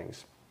shops and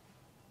things.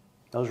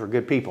 Those were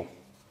good people.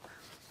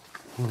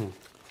 Mm-hmm.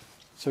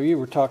 So you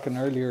were talking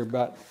earlier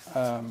about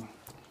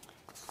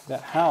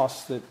that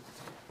house that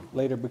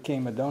later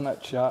became a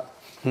donut shop.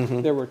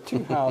 Mm-hmm. There were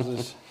 2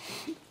 houses.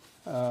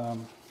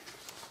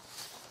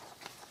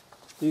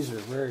 These are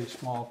very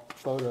small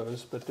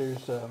photos, but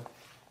there's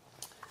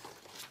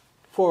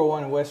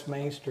 401 West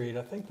Main Street.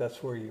 I think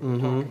that's where you were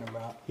talking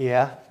about.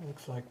 Yeah.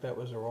 Looks like that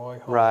was a Roy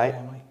Hohl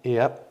family.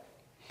 Yep.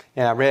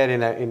 And I read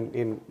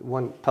in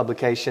one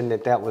publication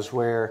that was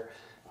where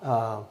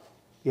the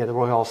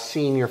Roy Hohl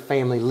Senior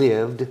family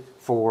lived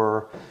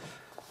for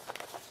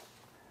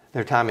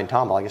their time in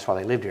Tomball, I guess, while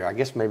they lived here. I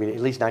guess maybe at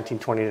least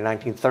 1920 to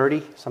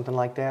 1930, something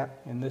like that.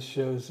 And this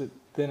shows that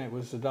then it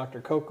was the Dr.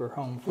 Coker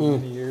home for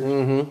many years.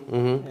 Mm-hmm,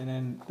 mm-hmm. And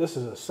then this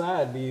is a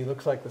side view.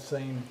 Looks like the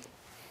same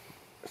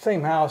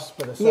house,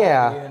 but a side view.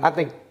 Yeah, I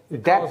think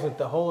It calls it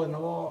the hole in the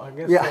wall. I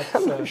guess. Yeah, that's,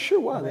 I'm not sure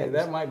why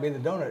that might be the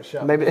donut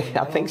shop. Maybe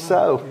I think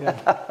so.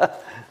 Yeah.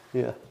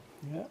 Yeah.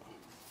 Yeah.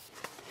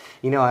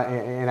 You know,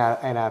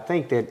 and I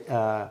think that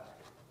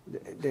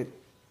that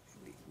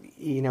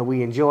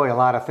we enjoy a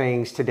lot of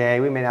things today.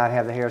 We may not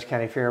have the Harris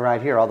County Fair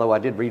right here, although I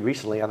did read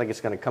recently. I think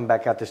it's going to come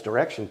back out this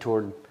direction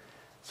toward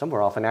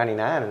somewhere off of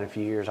 99 in a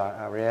few years.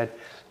 I read,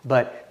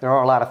 but there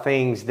are a lot of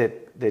things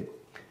that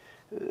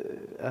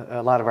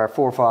a lot of our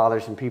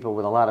forefathers and people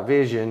with a lot of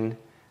vision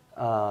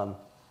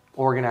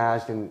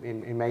organized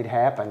and made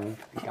happen.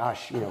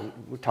 Gosh,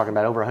 we're talking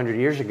about over 100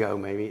 years ago,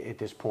 maybe at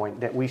this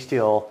point, that we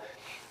still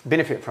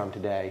benefit from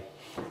today.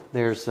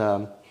 There's,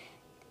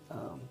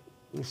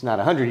 it's not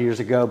 100 years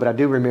ago, but I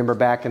do remember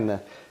back I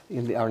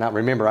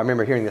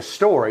remember hearing this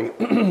story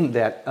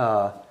that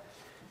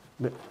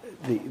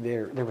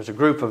there was a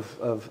group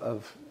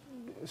of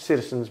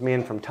citizens,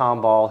 men from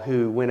Tomball,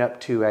 who went up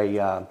to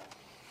a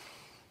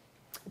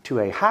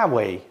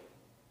highway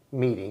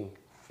meeting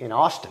in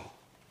Austin.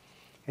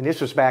 And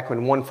this was back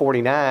when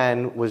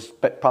 149 was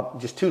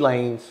just 2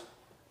 lanes,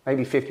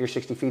 maybe 50 or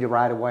 60 feet of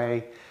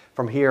right-of-way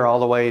from here all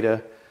the way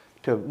to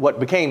what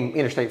became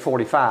Interstate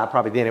 45.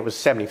 Probably then it was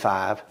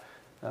 75.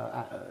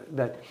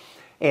 And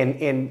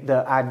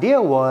the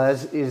idea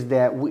is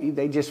that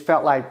they just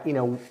felt like,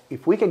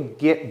 if we could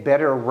get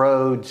better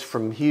roads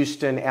from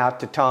Houston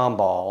out to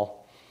Tomball,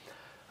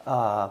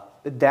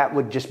 that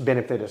would just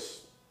benefit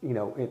us,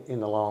 in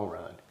the long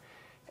run.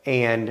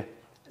 And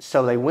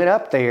so they went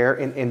up there,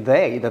 and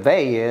I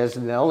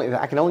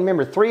can only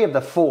remember 3 of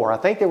the 4. I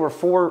think there were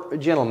 4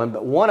 gentlemen,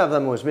 but one of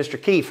them was Mr.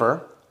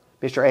 Kiefer,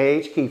 Mr.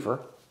 A.H. Kiefer,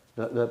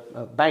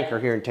 the banker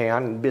here in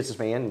town and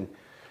businessman,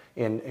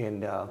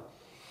 and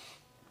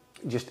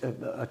just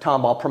a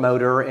Tomball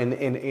promoter,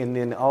 and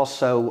then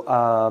also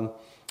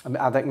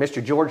I think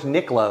Mr. George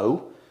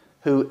Nicklow,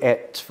 who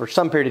for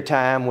some period of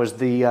time was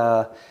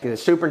the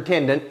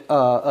superintendent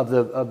of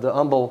the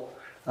Humble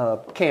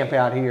camp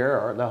out here,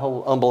 or the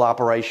whole Humble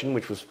operation,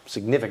 which was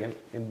significant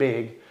and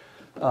big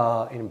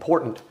and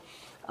important.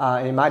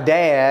 And my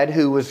dad,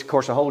 who was, of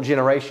course, a whole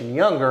generation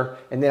younger,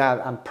 and then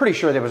I'm pretty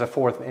sure there was a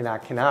 4th, and I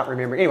cannot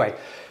remember. Anyway,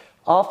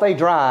 off they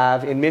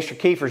drive in Mr.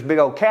 Kiefer's big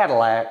old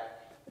Cadillac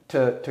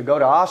to go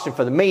to Austin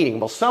for the meeting.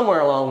 Well, somewhere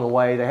along the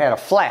way, they had a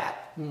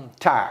flat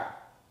tire.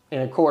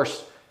 And, of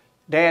course,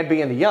 Dad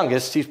being the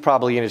youngest, he's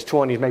probably in his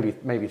 20s,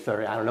 maybe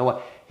 30, I don't know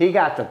what. He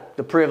got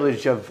the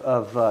privilege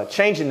of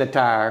changing the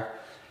tire,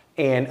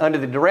 and under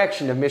the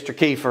direction of Mr.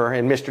 Kiefer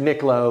and Mr.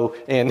 Nicklow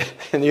and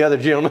the other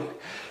gentleman.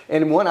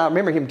 And I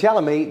remember him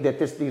telling me that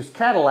these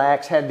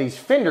Cadillacs had these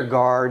fender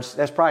guards.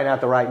 That's probably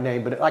not the right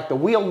name, but like the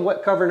wheel,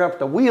 covering up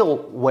the wheel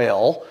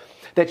well,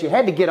 that you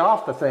had to get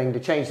off the thing to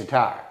change the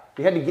tire.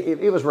 You had to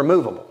it was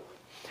removable.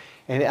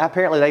 And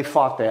apparently they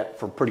fought that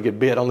for a pretty good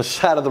bit on the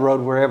side of the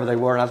road wherever they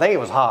were. And I think it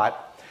was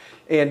hot.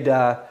 And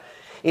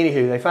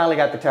anywho, they finally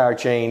got the tire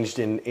changed,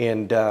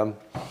 and Dad,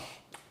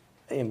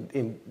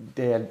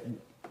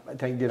 I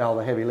think, did all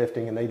the heavy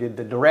lifting, and they did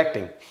the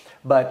directing.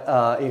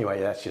 But anyway,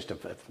 that's just a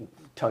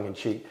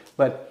tongue-in-cheek.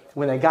 But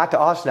when they got to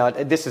Austin, now,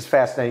 this is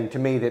fascinating to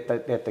me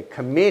that the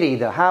committee,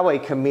 the highway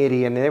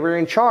committee, and they were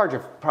in charge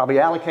of probably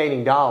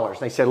allocating dollars.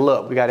 They said,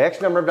 look, we got X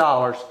number of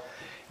dollars.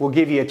 We'll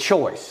give you a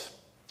choice.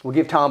 We'll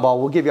give Tomball,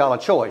 we'll give you all a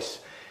choice.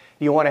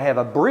 You want to have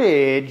a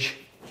bridge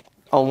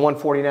on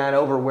 149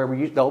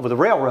 over the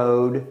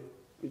railroad,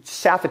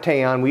 south of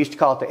town. We used to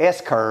call it the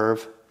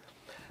S-curve.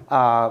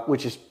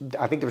 Which is,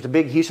 I think there was a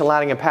big Houston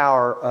Lighting and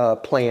Power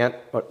plant,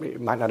 but it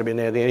might not have been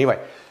there then anyway.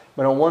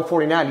 But on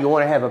 149, do you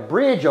want to have a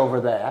bridge over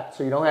that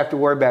so you don't have to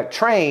worry about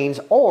trains,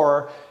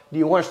 or do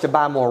you want us to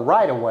buy more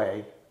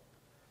right-of-way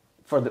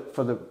for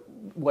the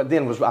what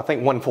then was, I think,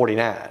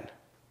 149?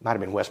 Might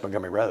have been West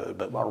Montgomery Road,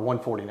 but or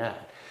 149.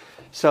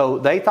 So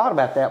they thought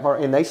about that,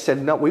 and they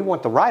said, no, we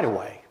want the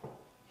right-of-way.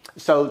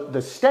 So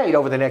the state,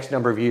 over the next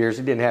number of years,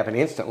 it didn't happen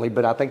instantly,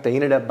 but I think they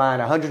ended up buying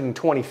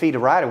 120 feet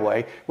of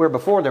right-of-way, where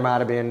before there might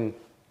have been,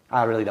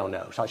 I really don't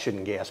know, so I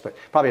shouldn't guess, but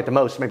probably at the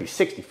most maybe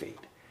 60 feet.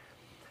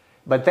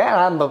 But that,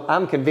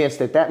 I'm convinced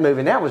that move,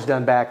 and that was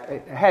done back,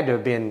 it had to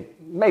have been,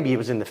 maybe it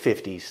was in the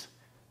 50s,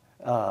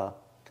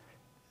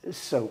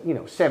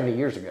 so, 70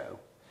 years ago.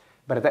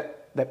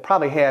 But that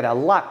probably had a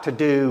lot to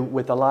do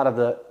with a lot of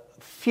the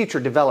future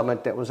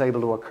development that was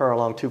able to occur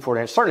along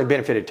 249. It certainly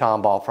benefited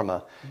Tomball from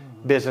a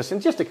business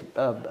and just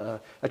a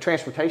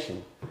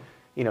transportation,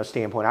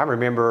 standpoint. I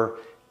remember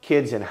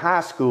kids in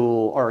high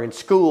school or in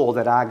school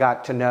that I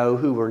got to know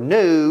who were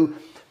new,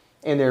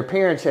 and their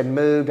parents had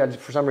moved.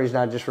 For some reason,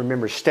 I just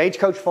remember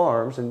Stagecoach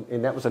Farms,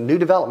 and that was a new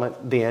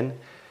development then.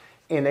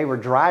 And they were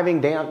driving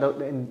down,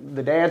 and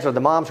the dads or the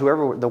moms,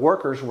 whoever, the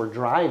workers were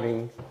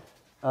driving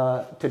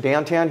to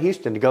downtown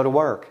Houston to go to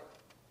work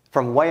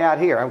from way out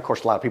here. Of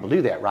course, a lot of people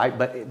do that, right?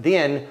 But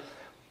then,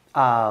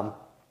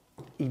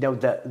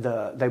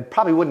 they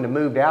probably wouldn't have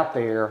moved out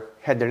there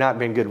had there not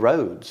been good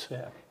roads.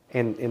 Yeah.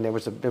 And there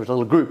was a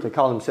little group, they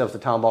called themselves the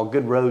Tomball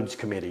Good Roads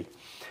Committee.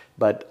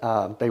 But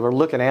they were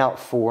looking out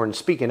for and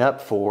speaking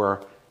up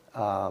for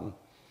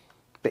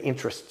the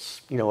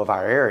interests, of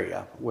our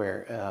area,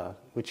 where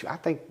which I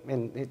think,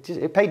 and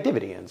it paid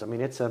dividends. I mean,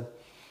 you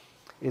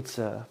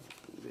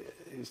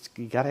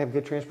got to have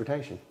good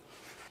transportation.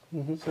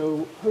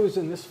 So who's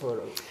in this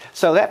photo?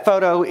 So that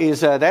photo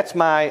is that's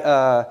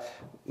my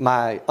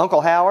my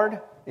Uncle Howard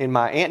and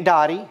my Aunt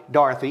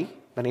Dorothy,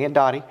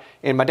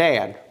 and my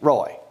dad,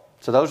 Roy.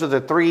 So those are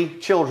the three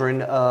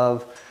children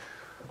of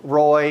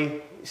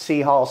Roy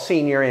C. Hall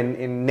Sr.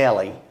 and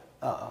Nellie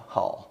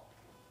Hall.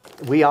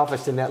 We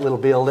officed in that little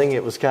building.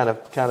 It was kind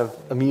of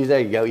amusing.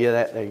 There you go.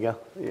 Yeah, there you go.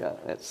 Yeah.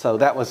 So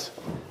that was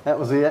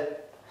it.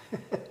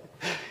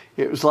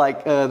 It was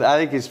like I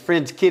think his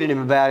friends kidded him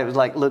about it. It was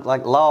like looked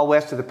like Law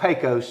west of the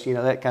Pecos,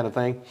 that kind of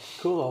thing.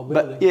 Cool old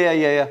building. But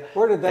yeah.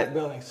 Where did that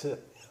building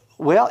sit?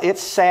 Well, it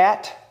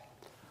sat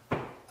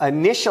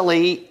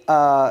initially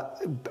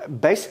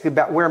basically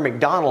about where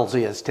McDonald's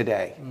is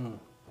today.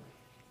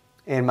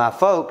 And my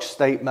folks,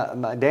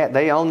 my dad,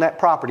 they owned that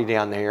property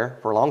down there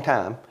for a long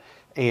time.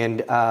 And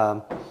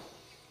then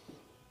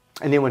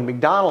when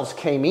McDonald's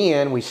came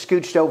in, we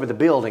scooched over the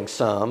building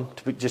some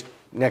to be just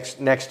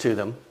next to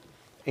them.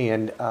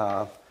 And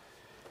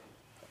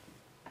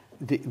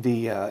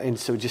and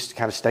so just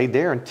kind of stayed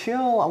there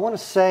until I want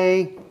to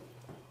say,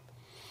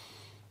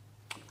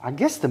 I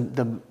guess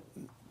the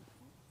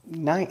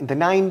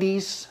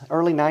 90s,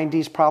 early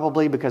 90s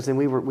probably, because then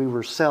we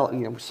were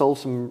sold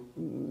some.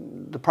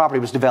 The property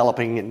was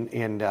developing,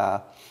 and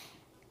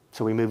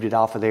so we moved it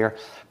off of there.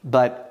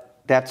 But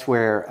that's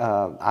where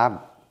I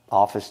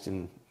officed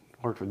and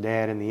worked with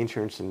Dad in the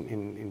insurance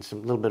and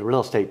some little bit of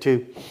real estate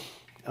too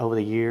over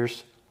the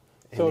years.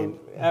 So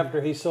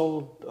after he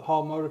sold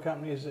Hall Motor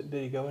Company, did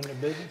he go into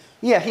business?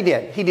 Yeah, he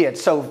did.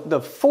 So the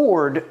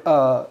Ford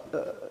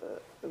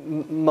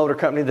Motor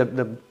Company,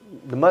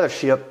 the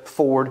mothership,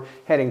 Ford,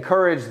 had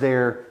encouraged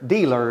their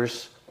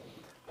dealers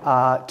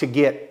to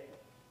get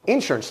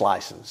insurance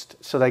licensed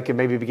so they could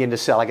maybe begin to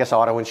sell, I guess,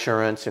 auto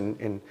insurance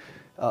and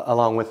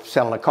along with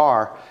selling a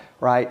car,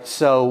 right?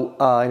 So,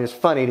 and it's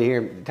funny to hear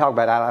him talk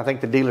about it. I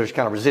think the dealers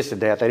kind of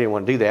resisted that. They didn't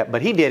want to do that.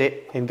 But he did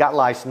it and got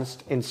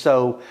licensed. And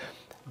so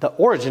the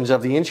origins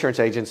of the insurance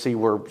agency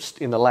were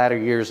in the latter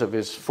years of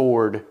his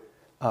Ford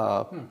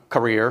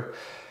career.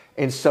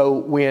 And so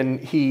when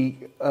he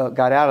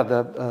got out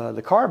of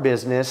the car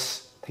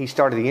business, he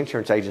started the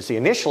insurance agency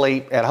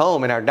initially at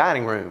home in our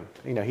dining room.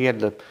 He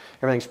had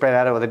everything spread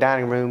out over the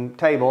dining room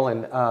table,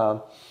 and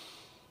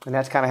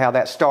that's kind of how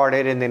that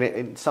started. And then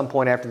at some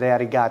point after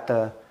that, he got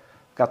the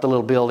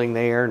little building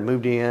there and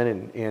moved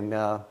in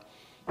and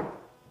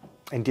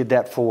did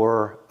that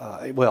for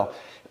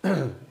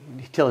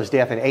till his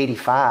death in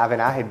 '85,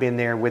 and I had been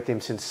there with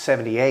him since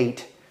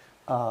 '78,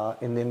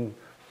 and then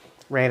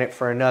ran it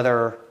for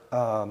another.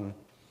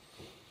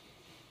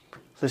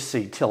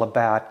 Till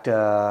about,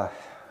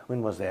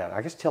 when was that?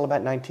 I guess till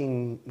about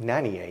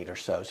 1998 or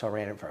so. So I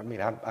ran it for,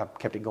 I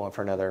kept it going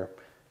for another,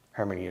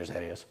 how many years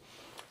that is.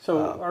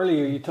 So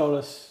earlier you told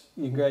us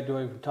you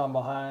graduated from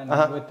Tomball High and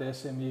went to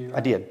SMU. Right?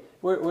 I did.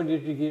 Where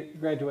did you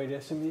graduate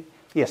at SMU?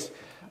 Yes.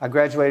 I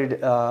graduated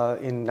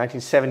in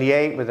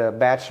 1978 with a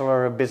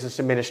Bachelor of Business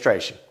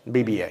Administration,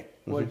 BBA.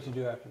 What did you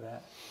do after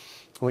that?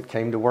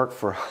 Came to work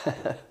for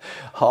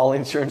Hall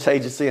Insurance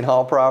Agency and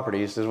Hall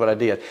Properties is what I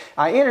did.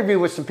 I interviewed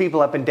with some people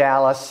up in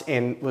Dallas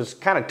and was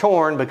kind of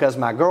torn because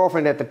my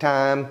girlfriend at the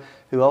time,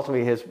 who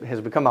ultimately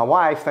has become my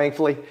wife,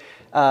 thankfully,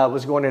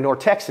 was going to North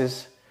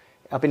Texas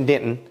up in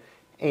Denton.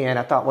 And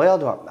I thought,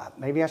 well,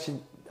 maybe I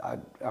should, I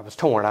was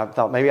torn. I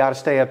thought maybe I ought to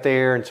stay up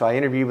there. And so I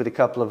interviewed with a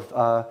couple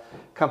of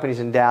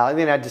companies in Dallas. And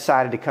then I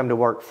decided to come to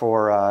work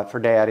for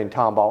Dad in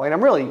Tomball. And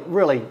I'm really,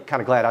 really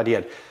kind of glad I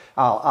did.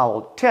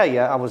 I'll tell you,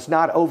 I was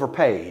not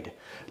overpaid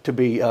to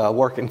be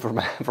working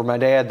for my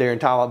dad there in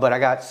Tomball, but I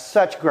got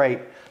such great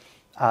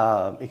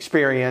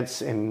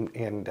experience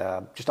and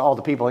just all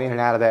the people in and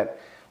out of that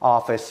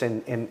office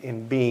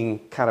and being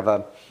kind of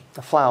a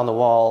fly on the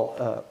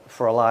wall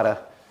for a lot of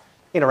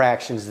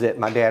interactions that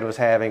my dad was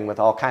having with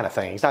all kind of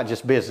things, not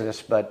just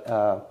business, but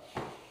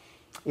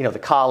the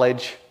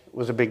college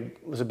was a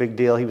big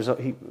deal. He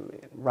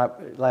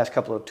last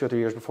couple of 2 or 3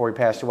 years before he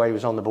passed away, he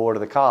was on the board of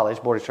the college,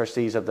 board of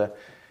trustees of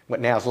what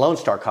now is Lone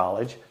Star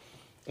College,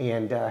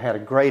 and had a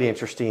great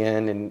interest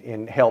in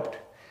and helped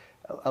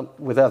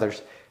with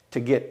others to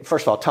get,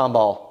 first of all,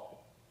 Tomball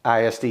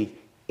ISD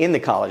in the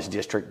college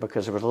district,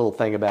 because there was a little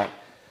thing about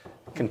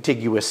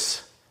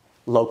contiguous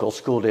local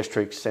school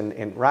districts,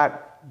 and right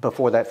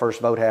before that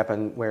first vote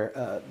happened,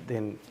 where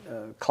then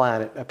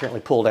Klein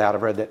apparently pulled out.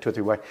 I've read that 2 or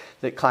 3 ways,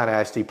 that Klein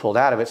ISD pulled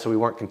out of it, so we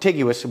weren't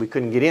contiguous, so we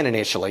couldn't get in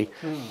initially.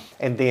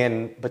 And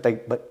then, but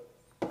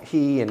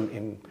he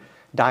and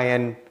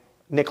Diane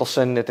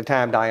Nicholson at the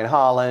time, Diane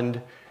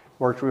Holland,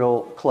 worked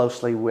real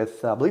closely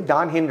with, I believe,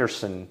 Don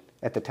Henderson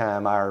at the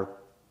time, our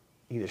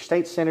either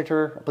state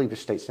senator, I believe the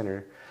state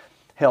senator,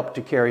 helped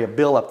to carry a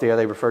bill up there.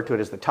 They referred to it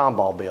as the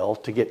Tomball bill,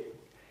 to get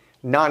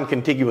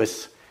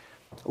non-contiguous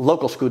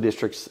local school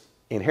districts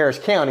in Harris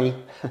County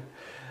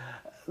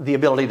the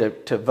ability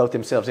to vote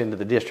themselves into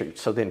the district.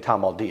 So then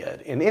Tomball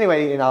did. And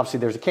anyway, and obviously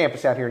there's a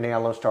campus out here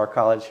now, Lone Star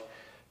College,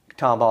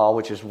 Tomball,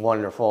 which is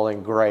wonderful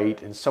and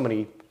great, and so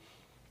many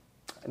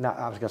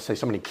I was going to say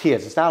so many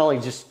kids. It's not only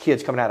just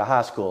kids coming out of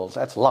high schools.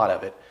 That's a lot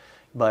of it.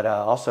 But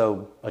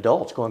also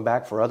adults going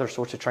back for other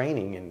sorts of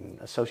training and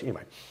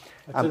anyway.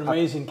 It's an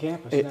amazing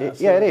campus.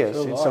 Yeah, it is.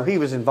 So he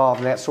was involved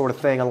in that sort of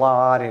thing a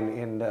lot,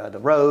 and the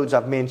roads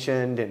I've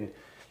mentioned, and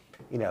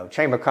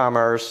Chamber of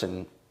Commerce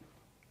and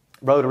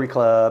Rotary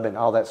Club and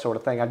all that sort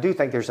of thing. I do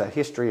think there's a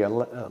history, a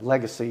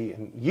legacy,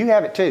 and you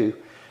have it too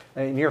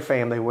in your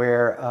family,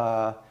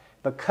 where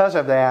because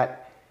of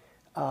that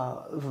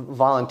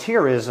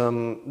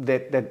volunteerism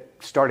that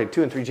started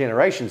 2 and 3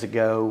 generations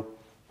ago.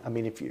 I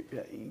mean,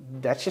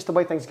 that's just the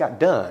way things got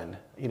done,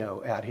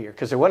 out here,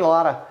 because there wasn't a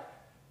lot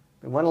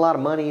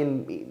of money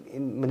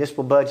in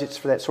municipal budgets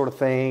for that sort of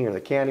thing, or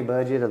the county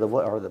budget,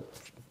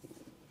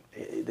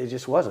 there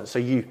just wasn't. So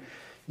you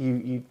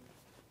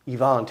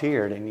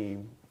volunteered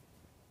and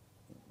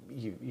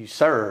you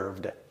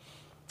served.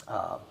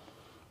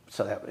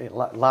 So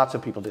that lots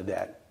of people did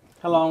that.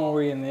 How long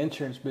were you in the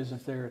insurance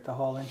business there at the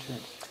Hohl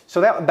Insurance?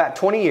 So that was about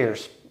 20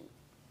 years.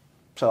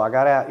 So I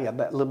got out,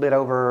 about a little bit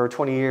over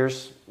 20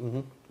 years. Mm-hmm.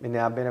 And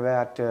now I've been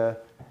about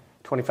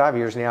 25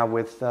 years now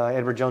with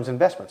Edward Jones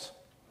Investments.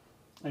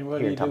 And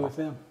what do you do with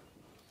them?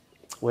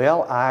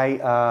 Well,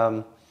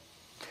 I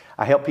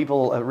help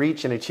people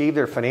reach and achieve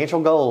their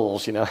financial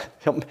goals.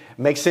 Help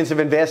make sense of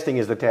investing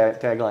is the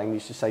tagline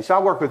used to say. So I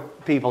work with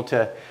people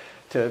to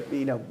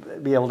be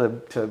able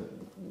to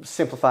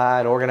simplify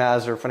and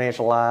organize their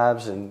financial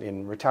lives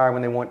and retire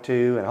when they want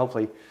to, and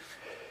hopefully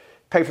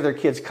pay for their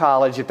kids'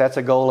 college if that's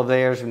a goal of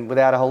theirs, and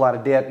without a whole lot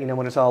of debt,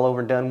 when it's all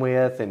over and done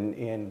with,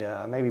 and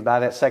maybe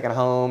buy that second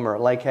home or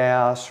a lake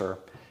house or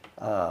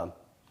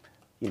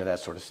that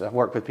sort of stuff. I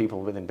work with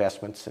people with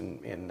investments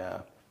and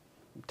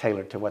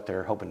tailored to what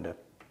they're hoping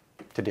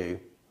to do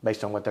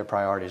based on what their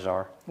priorities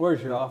are.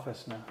 Where's your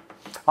office now?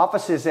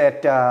 Office is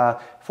at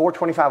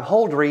 425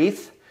 Hohl.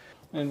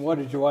 And what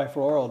did your wife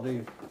Laurel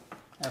do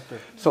after?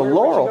 So Where'd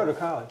Laurel, she go to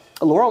college?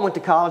 Laurel went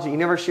to college at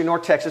University of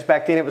North Texas.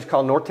 Back then it was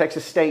called North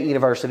Texas State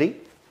University.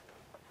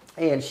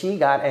 And she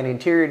got an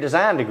interior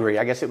design degree.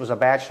 I guess it was a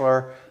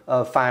Bachelor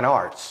of Fine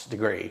Arts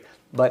degree,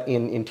 but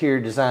in interior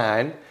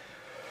design.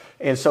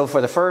 And so for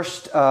the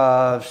first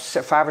 5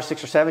 or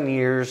 6 or 7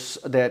 years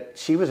that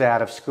she was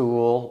out of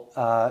school,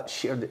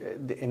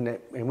 and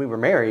we were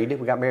married.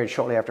 We got married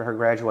shortly after her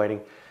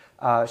graduating.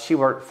 She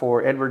worked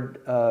for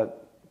Edward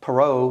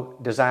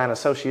Perot Design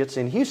Associates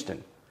in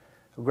Houston.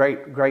 A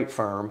great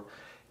firm,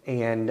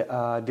 and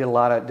did a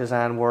lot of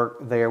design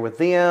work there with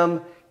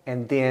them.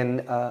 And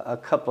then a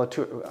couple of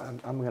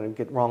I'm going to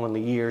get wrong on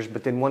the years,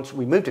 but then once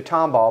we moved to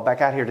Tomball,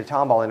 back out here to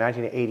Tomball in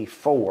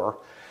 1984,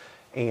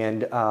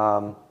 and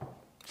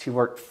she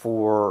worked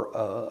for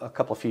a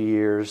couple of few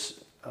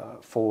years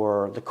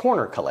for the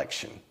Corner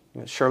Collection.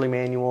 Shirley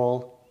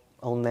Manuel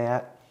owned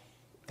that,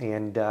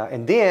 and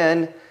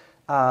then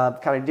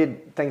kind of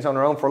did things on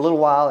her own for a little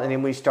while, and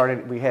then we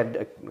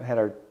had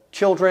our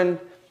children,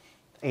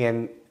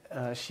 and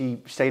she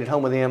stayed at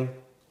home with them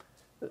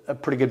a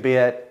pretty good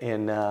bit,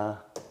 and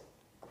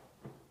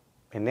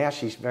now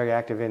she's very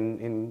active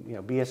in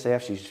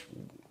BSF,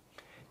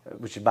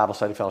 which is Bible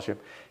Study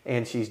Fellowship,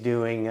 and she's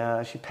doing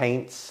she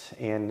paints,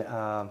 and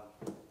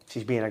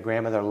she's being a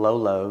grandmother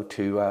Lolo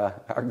to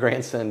our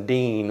grandson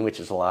Dean, which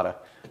is a lot of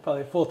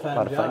probably a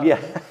full-time job. Fun. Yeah,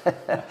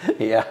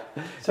 yeah.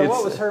 So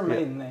what was her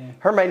maiden name?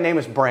 Her maiden name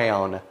is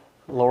Brown,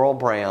 Laurel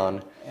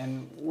Brown.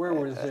 And where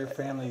was their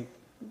family?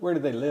 Where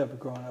did they live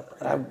growing up?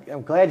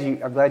 I'm glad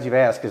you've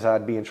asked, because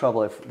I'd be in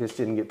trouble if this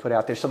didn't get put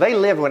out there. So they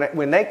lived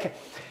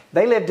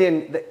they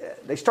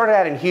started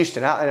out in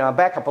Houston. And I'll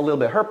back up a little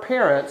bit.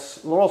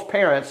 Laurel's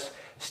parents,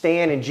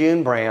 Stan and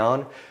June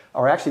Brown,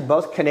 are actually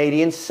both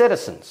Canadian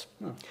citizens.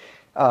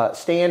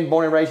 Stan,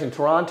 born and raised in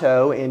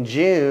Toronto, and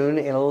June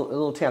in a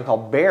little town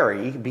called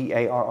Barrie,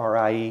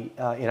 Barrie,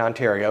 in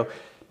Ontario,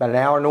 about an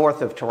hour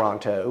north of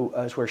Toronto,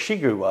 is where she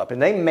grew up.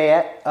 And they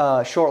met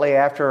shortly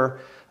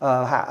after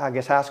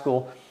high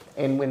school,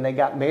 and when they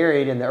got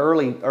married in the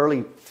early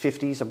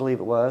 50s, I believe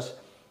it was,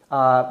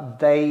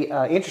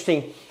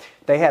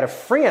 they had a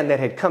friend that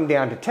had come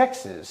down to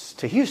Texas,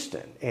 to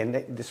Houston, and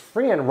this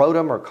friend wrote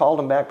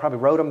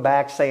them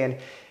back saying,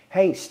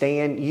 "Hey,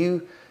 Stan,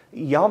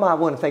 y'all might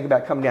want to think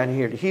about coming down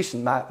here to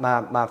Houston.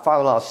 My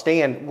father-in-law,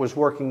 Stan, was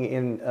working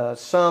in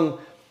some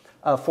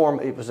form.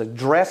 It was a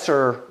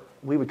dresser.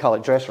 We would call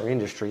it Dresser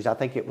Industries. I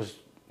think it was,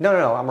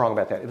 no, I'm wrong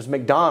about that. It was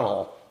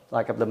McDonnell,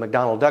 like the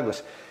McDonnell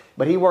Douglas.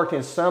 But he worked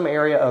in some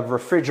area of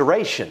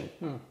refrigeration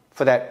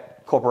for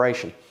that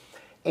corporation.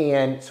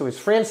 And so his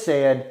friend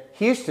said,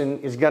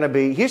 Houston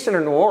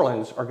or New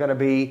Orleans are going to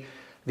be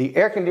the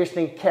air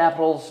conditioning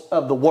capitals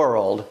of the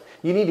world.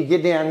 You need to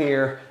get down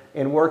here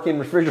and work in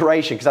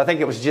refrigeration, because I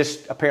think it was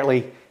just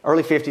apparently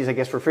early 50s, I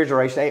guess,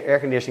 refrigeration, air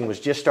conditioning was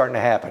just starting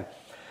to happen.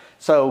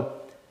 So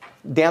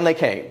down they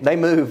came. They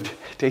moved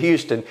to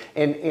Houston,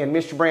 and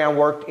Mr. Brown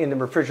worked in the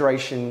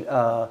refrigeration,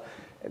 I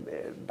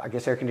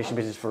guess, air conditioning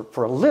business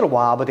for a little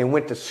while, but then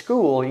went to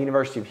school at the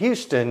University of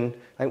Houston,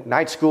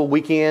 night school,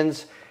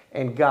 weekends,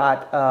 and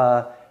got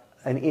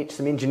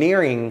some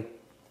engineering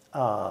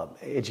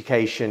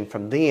education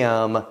from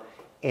them,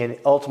 and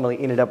ultimately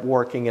ended up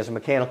working as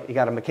he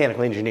got a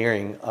mechanical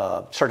engineering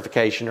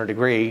certification or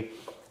degree,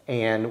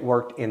 and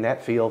worked in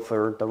that field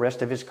for the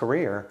rest of his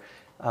career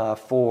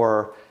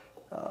for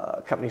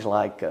companies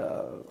like, he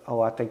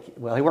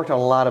worked on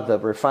a lot of the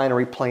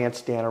refinery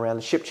plants down around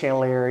the Ship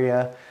Channel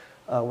area.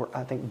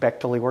 I think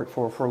Bechtel he worked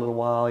for a little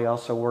while. He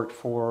also worked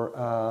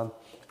for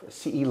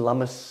C.E.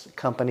 Lummis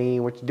Company,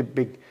 which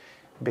did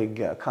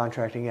big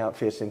contracting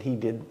outfits, and he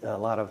did a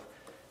lot of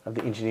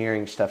the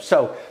engineering stuff.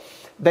 So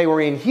they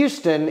were in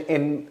Houston,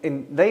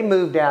 and they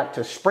moved out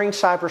to Spring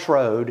Cypress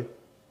Road,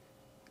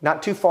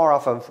 not too far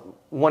off of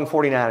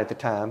 149 at the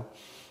time.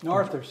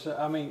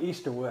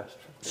 East or west?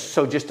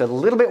 So just a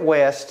little bit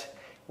west,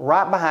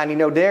 right behind,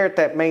 there at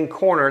that main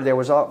corner, there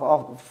was,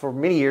 for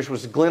many years,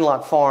 was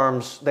Glenlock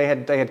Farms. They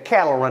had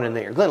cattle running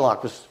there.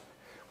 Glenlock was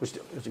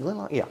it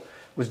Glenlock? Yeah,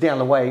 was down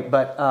the way,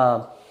 but,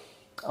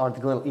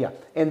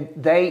 and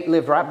they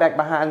lived right back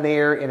behind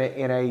there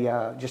in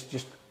a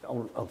just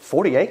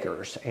 40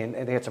 acres, and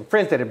they had some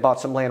friends that had bought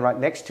some land right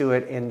next to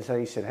it, and so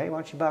he said, hey, why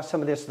don't you buy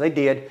some of this? So they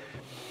did.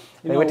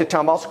 They went to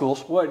Tomball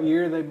schools. What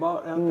year they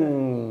bought out there,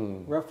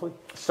 roughly?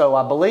 So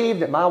I believe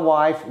that my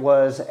wife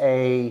was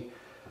I'm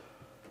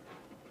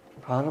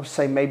going to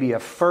say maybe a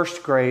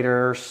first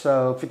grader,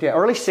 so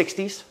early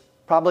 60s,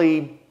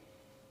 probably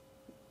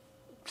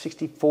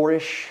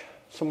 64-ish,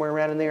 somewhere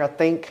around in there, I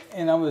think.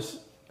 And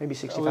maybe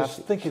 65. I was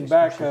thinking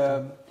back,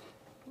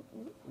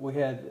 we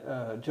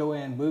had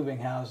Joanne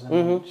Bovinghausen.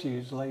 Mm-hmm. She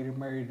was later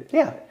married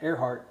to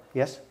Earhart.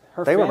 Yes,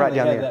 they were right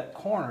down had there. That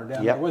corner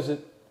down there. Was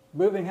it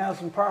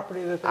Bovinghausen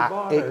property that they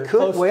bought? It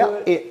could.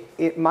 Well,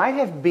 it might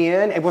have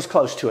been. It was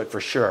close to it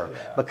for sure,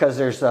 because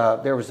there's a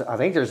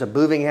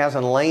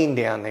Bovinghausen Lane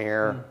down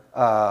there.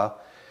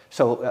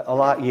 So a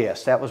lot.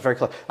 Yes, that was very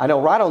close. I know.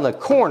 Right on the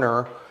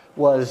corner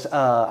was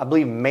I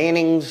believe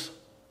Manning's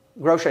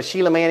grocery.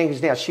 Sheila Manning,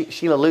 who's now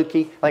Sheila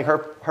Lukey. I think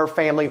her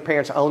family,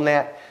 parents owned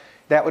that.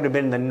 That would have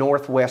been the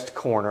northwest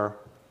corner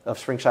of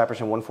Spring Cypress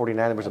and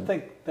 149. I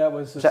think that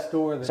was the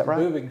store that right?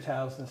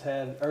 Bovinghausen's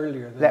had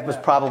earlier. That was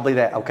probably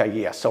that. Okay,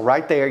 yes. So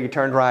right there, you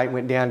turned right,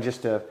 went down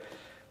just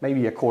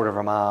maybe a quarter of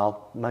a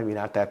mile, maybe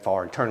not that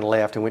far, and turned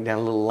left and went down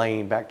a little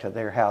lane back to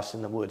their house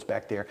in the woods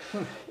back there.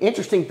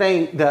 Interesting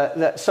thing,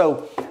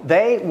 so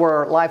they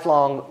were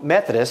lifelong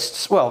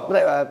Methodists. Well,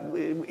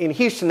 in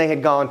Houston, they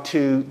had gone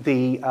to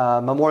the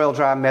Memorial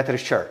Drive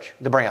Methodist Church.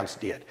 The Browns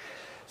did.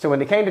 So when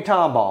they came to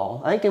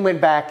Tomball, I think they went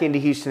back into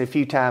Houston a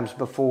few times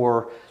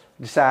before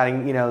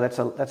deciding,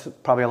 that's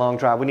probably a long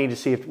drive. We need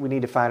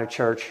to find a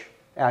church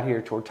out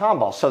here toward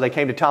Tomball. So they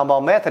came to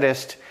Tomball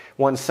Methodist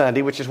one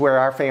Sunday, which is where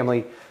our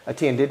family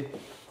attended.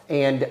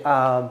 And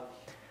that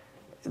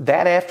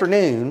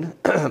afternoon,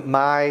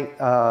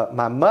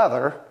 my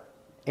mother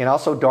and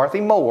also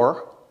Dorothy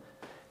Moore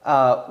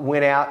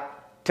went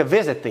out to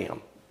visit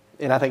them.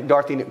 And I think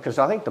Dorothy, because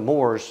I think the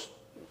Moores,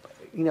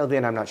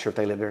 then I'm not sure if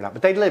they lived there or not,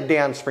 but they lived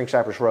down Spring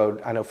Cypress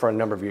Road, I know, for a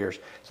number of years.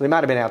 So they might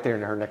have been out there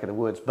in her neck of the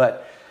woods.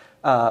 But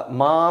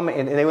Mom,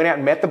 and they went out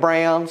and met the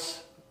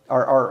Browns,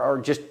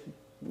 or just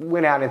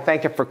went out and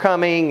thanked them for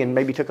coming, and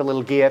maybe took a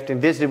little gift and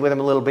visited with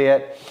them a little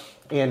bit.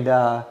 And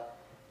I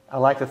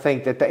like to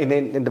think that,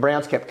 and the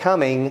Browns kept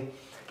coming.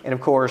 And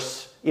of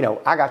course,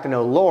 I got to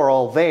know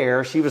Laurel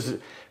there. She was,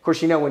 of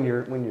course, when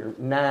you're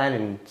 9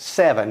 and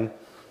 7,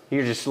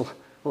 you're just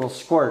little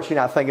squirts. You're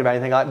not thinking about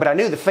anything like that. But I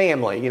knew the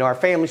family. Our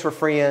families were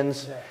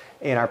friends,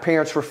 and our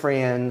parents were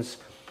friends.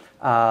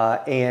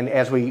 And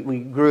as we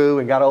grew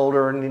and got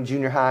older, and in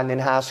junior high and then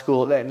high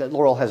school,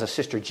 Laurel has a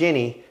sister,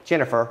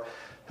 Jennifer,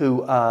 who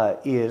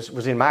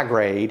was in my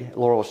grade.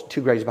 Laurel was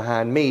 2 grades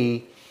behind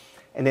me.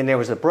 And then there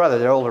was a brother,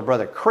 their older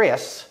brother,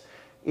 Chris,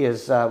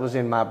 was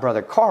in my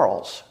brother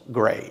Carl's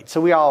grade.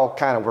 So we all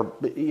kind of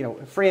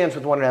were, friends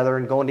with one another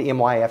and going to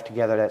MYF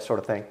together, that sort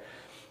of thing.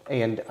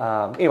 And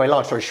anyway,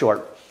 long story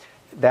short,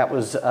 that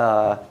was,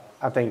 I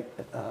think,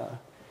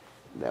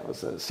 that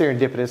was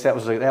serendipitous.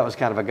 That was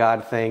kind of a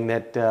God thing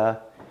that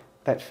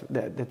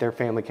their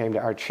family came to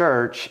our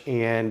church,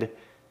 and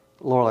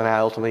Laurel and I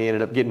ultimately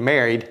ended up getting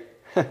married.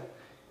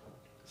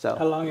 So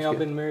how long y'all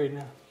been married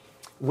now?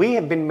 We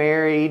have been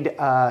married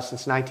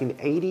since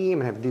 1980. I'm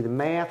gonna have to do the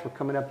math. We're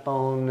coming up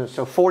on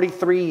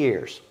 43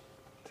 years.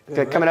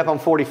 Coming up on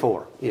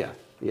 44. Yeah.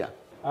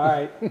 All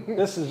right,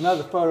 this is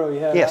another photo you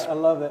have. Yes. I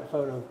love that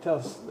photo. Tell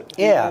us who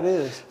that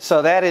is.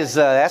 So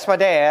that's my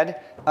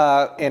dad,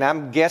 and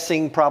I'm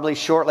guessing probably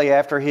shortly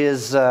after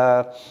his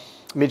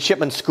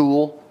midshipman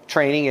school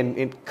training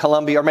in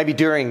Columbia, or maybe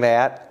during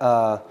that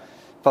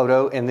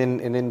photo, and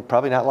then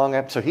probably not long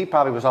after. So he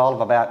probably was all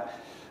of about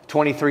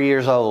 23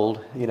 years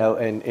old,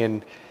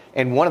 and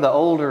one of the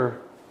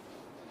older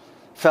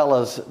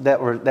fellas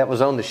that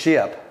was on the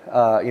ship.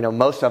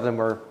 Most of them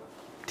were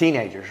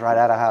teenagers right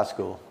out of high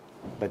school.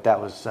 But that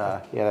was,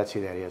 that's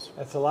who that is.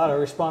 That's a lot of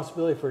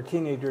responsibility for a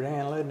teenager to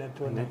handle, isn't it?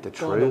 Isn't it the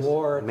truth? To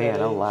war at Man, that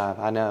age. Alive.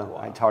 I know.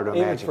 Wow. It's hard to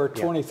imagine. Even for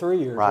 23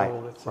 years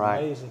old, it's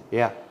amazing.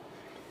 Yeah.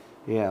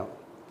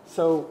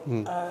 So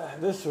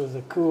this was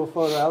a cool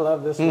photo. I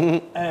love this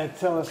one. And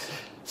tell us.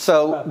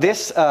 So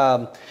this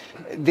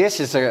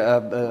is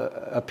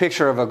a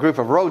picture of a group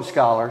of Rhodes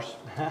Scholars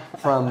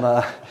from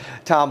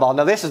Tomball.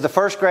 Now, this is the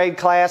first grade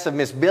class of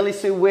Miss Billy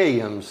Sue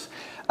Williams,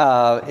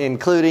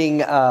 including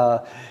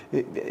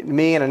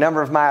me and a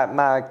number of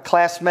my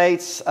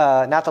classmates,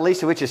 not the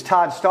least of which is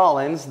Todd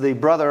Stallings, the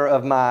brother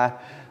of my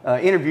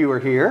interviewer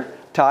here.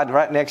 Todd,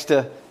 right next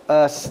to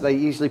us. They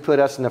usually put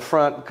us in the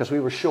front because we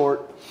were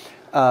short.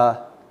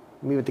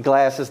 Me with the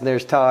glasses, and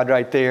there's Todd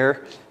right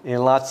there,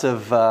 and lots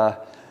of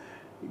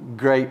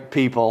great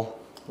people.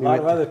 A lot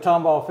of other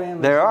Tomball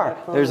families. There are.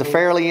 There's a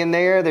Fairley in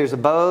there. There's a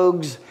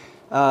Bogues.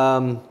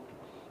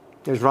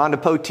 There's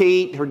Rhonda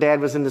Poteet. Her dad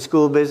was in the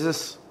school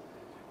business.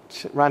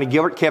 Ronnie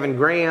Gilbert, Kevin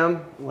Graham,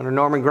 one of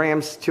Norman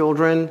Graham's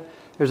children.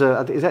 There's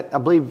there's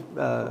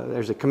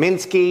a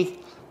Kaminsky.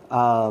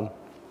 I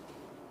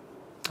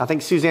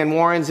think Suzanne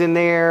Warren's in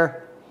there.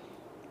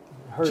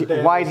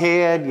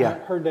 Whitehead,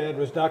 Her dad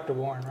was Dr.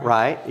 Warren, right?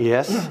 Right,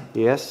 yes,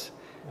 yes.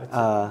 That's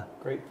a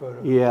great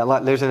photo. Yeah,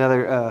 there's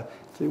another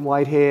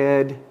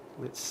Whitehead.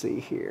 Let's see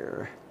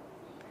here.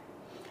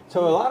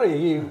 So a lot of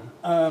you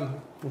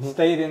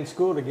stayed in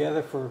school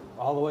together for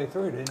all the way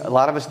through, didn't you? A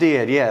lot of us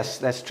did, yes,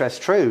 that's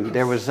true.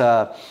 There was,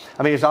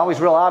 it's always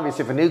real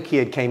obvious if a new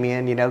kid came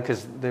in,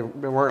 because there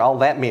weren't all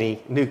that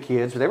many new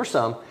kids, but there were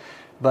some.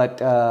 But,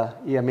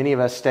 many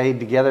of us stayed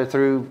together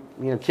through,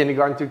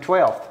 kindergarten through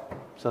 12th.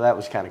 So that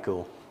was kind of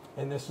cool.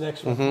 And this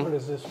next one, what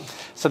is this one?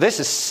 So this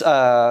is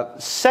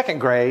second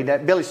grade.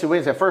 That Billy Sue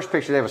Williams, that first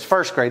picture there was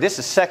first grade. This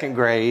is second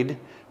grade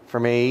for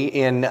me.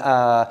 And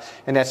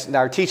that's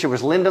our teacher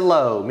was Linda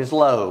Lowe, Ms.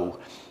 Lowe.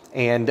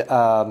 And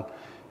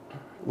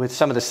with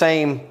some of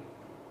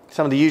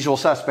the usual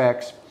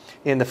suspects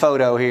in the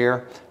photo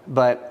here.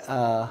 But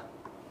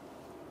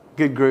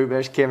good group.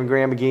 There's Kevin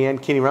Graham again.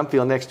 Kenny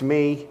Rumfield next to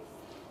me.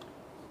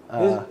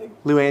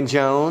 Lou Ann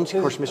Jones,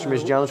 of course, Mr. and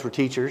Ms. Jones were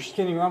teachers.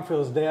 Kenny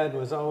Rumfield's dad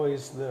was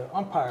always the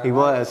umpire. He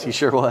was. He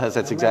sure was.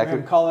 That's exactly.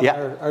 Him calling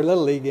our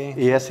Little League games.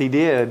 Yes, he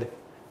did.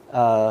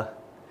 Let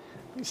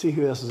me see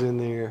who else is in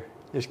there.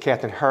 There's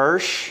Captain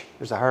Hirsch.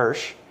 There's a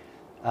Hirsch.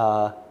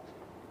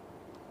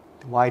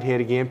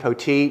 Whitehead again.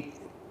 Poteet,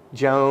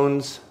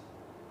 Jones,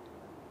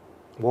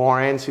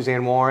 Warren,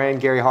 Suzanne Warren,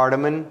 Gary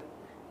Hardiman,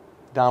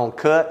 Donald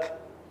Cook.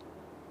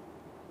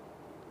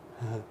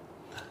 A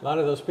lot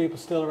of those people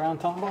still around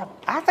Tomball?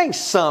 I think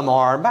some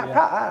are. But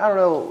I don't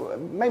know.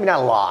 Maybe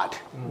not a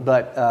lot,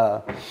 but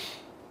there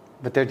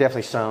are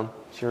definitely some.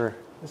 Sure.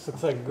 This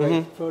looks like a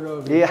great photo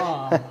of your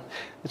mom.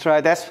 That's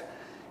right. That's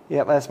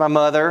my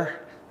mother.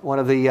 One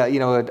of the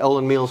at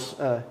Olin Mills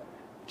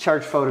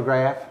church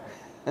photograph.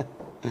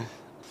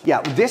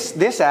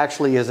 This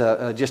actually is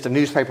just a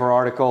newspaper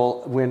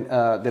article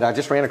that I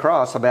just ran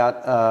across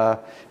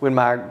about when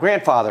my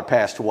grandfather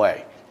passed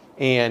away,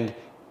 and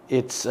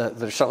it's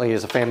there certainly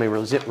is a family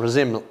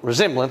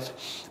resemblance,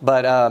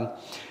 but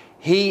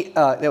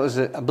that was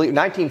I believe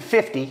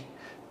 1950,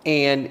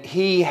 and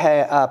he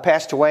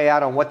passed away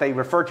out on what they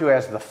refer to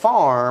as the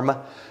farm.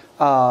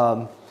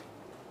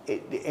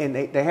 And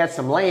they had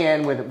some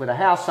land with a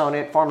house on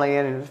it,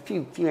 farmland, and a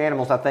few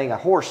animals. I think a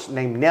horse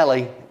named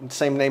Nellie,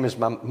 same name as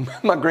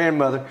my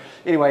grandmother.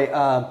 Anyway,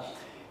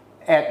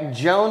 at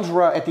Jones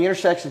Road, at the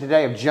intersection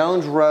today of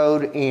Jones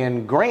Road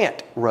and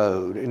Grant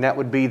Road, and that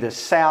would be the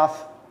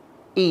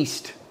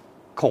southeast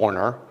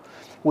corner,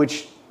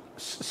 which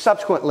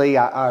subsequently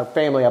our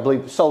family, I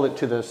believe, sold it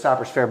to the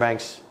Cypress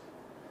Fairbanks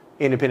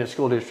Independent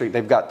School District.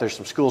 There's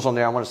some schools on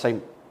there. I want to say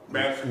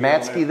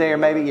Matsky there,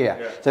 maybe,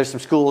 yeah. There's some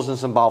schools and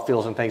some ball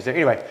fields and things there.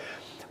 Anyway,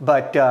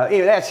 but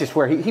that's just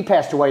where he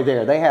passed away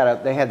there. They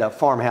had a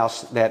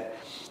farmhouse that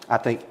I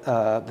think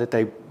that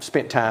they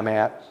spent time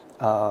at,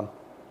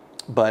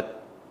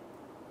 but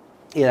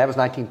yeah, that was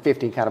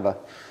 1950, kind of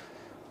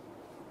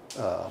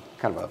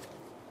a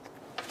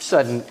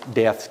sudden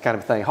death kind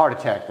of thing, heart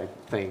attack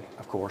thing,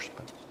 of course.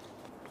 But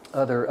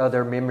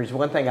other memories.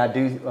 One thing I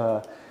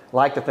do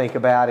like to think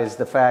about is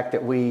the fact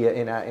that we,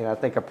 and I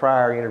think a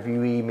prior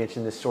interviewee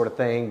mentioned this sort of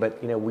thing,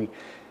 but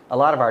a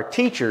lot of our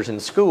teachers in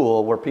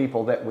school were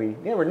people that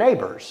were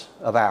neighbors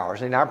of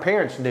ours, and our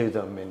parents knew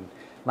them and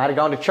might have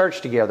gone to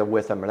church together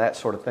with them or that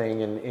sort of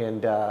thing,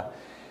 and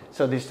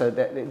so this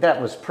that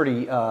was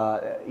pretty.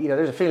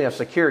 There's a feeling of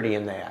security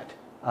in that.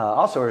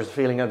 Also, there's a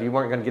feeling of you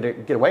weren't going to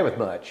get away with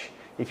much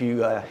if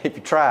you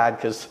tried,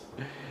 because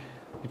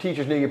your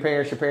teachers knew your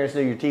parents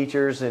knew your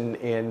teachers, and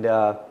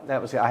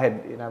that was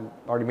I've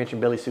already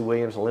mentioned Billy Sue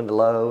Williams and Linda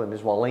Lowe and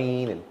Ms.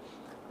 Walleen and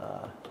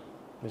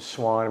Ms.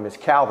 Swan and Ms.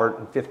 Calvert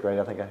in 5th grade,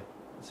 I think I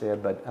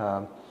said, but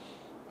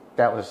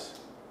those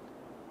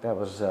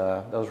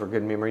were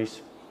good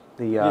memories.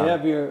 Do you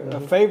have a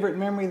favorite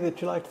memory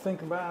that you like to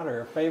think about,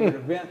 or a favorite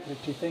event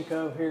that you think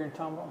of here in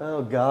Tomball?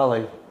 Oh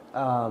golly.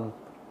 I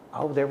tell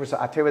you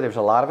what, there was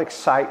a lot of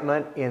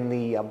excitement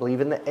I believe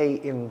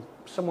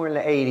somewhere in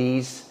the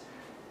 80s.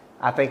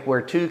 I think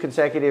where 2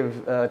 consecutive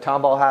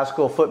Tomball High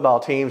School football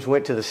teams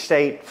went to the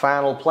state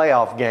final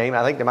playoff game.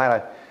 I think they might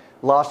have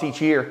lost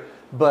each year,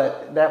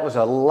 but that was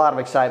a lot of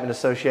excitement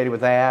associated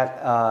with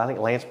that. I think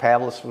Lance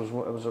Pavlis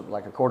was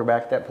like a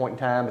quarterback at that point in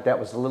time, but that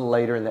was a little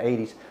later in the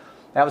 80s.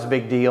 That was a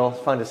big deal. It's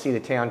fun to see the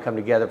town come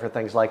together for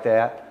things like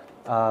that.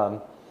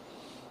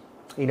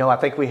 I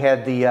think we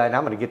had the, and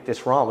I'm going to get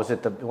this wrong, it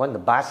wasn't the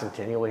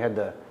bicentennial, we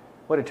had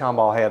what did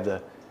Tomball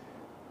have,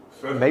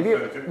 maybe it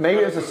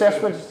was the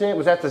sesquicentennial,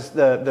 was that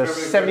the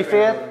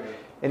 75th?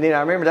 And then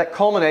I remember that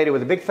culminated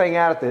with a big thing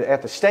out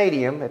at the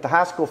stadium, at the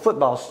high school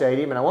football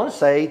stadium, and I want to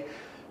say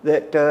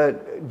that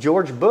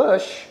George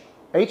Bush,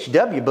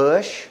 H.W.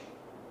 Bush,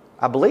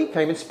 I believe,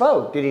 came and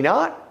spoke. Did he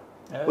not?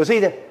 Was he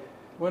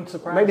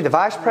maybe the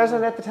vice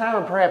president at the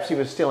time, or perhaps he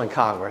was still in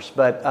Congress?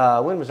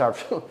 But when was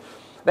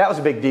that was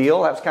a big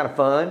deal. That was kind of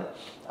fun.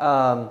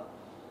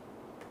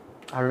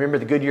 I remember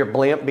the Goodyear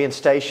blimp being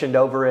stationed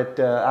over at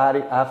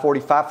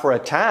I-45 for a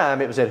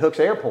time. It was at Hooks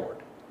Airport.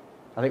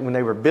 I think when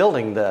they were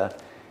building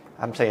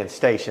I'm saying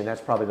station, that's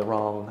probably the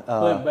wrong...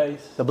 blimp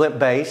base. The blimp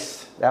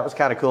base. That was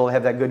kind of cool to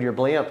have that Goodyear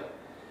blimp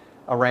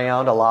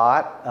around a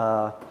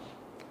lot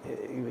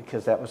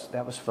because that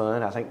was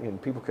fun. I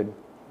think people could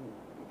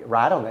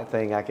ride on that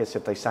thing, I guess,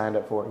 if they signed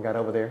up for it and got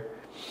over there.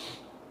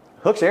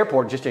 Hooks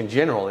Airport, just in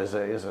general, is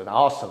an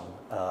awesome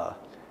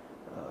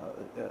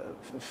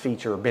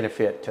feature or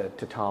benefit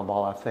to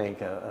Tomball, I think.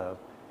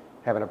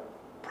 Having a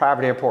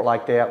private airport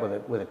like that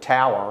with a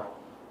tower,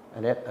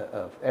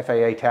 a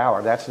FAA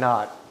tower, that's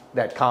not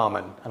that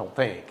common, I don't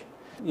think.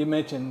 You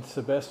mentioned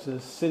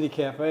Sebastia's City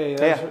Cafe.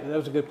 That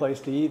was a good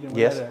place to eat. And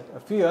we Yes. had a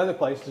few other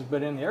places,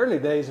 but in the early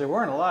days, there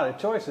weren't a lot of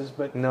choices.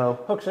 But No.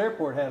 Hooks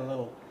Airport had a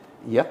little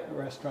Yep.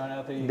 restaurant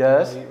out there you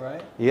Does. can eat,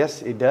 right?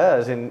 Yes, it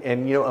does. And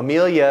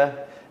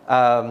Amelia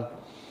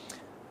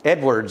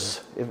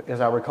Edwards,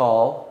 as I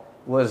recall,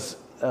 was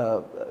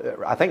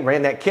I think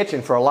ran that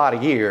kitchen for a lot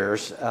of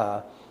years,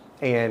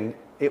 and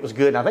it was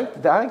good. And I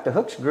think the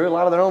Hooks grew a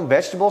lot of their own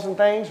vegetables and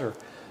things. Or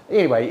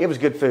anyway, it was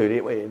good food.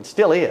 It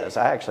still is.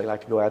 I actually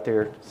like to go out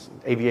there. It's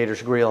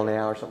Aviator's Grill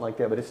now or something like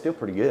that, but it's still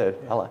pretty good.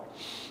 Yeah.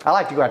 I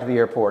like to go out to the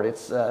airport.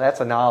 That's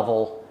a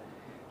novel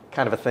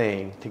kind of a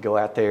thing to go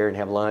out there and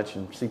have lunch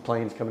and see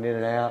planes coming in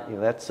and out.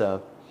 That's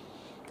not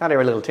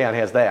every little town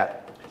has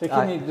that. So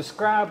can you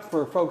describe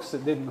for folks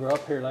that didn't grow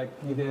up here like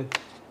you did,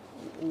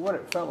 what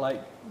it felt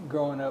like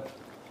growing up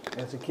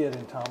as a kid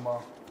in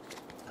Tomball?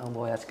 Oh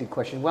boy, that's a good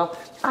question. Well,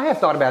 I have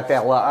thought about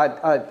that a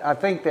lot. I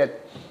think that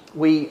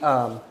we,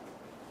 I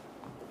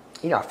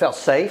felt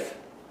safe.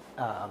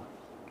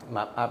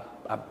 My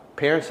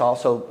parents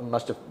also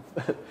must have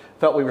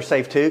felt we were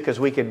safe too, because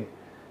we could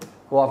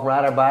go off and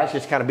ride our bikes,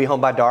 just kind of be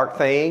home by dark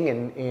thing,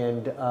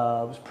 and it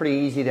was pretty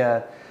easy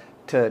to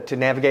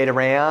navigate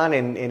around.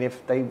 And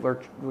if they were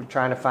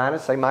trying to find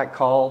us, they might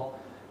call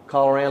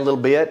around a little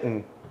bit,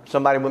 and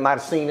somebody might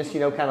have seen us,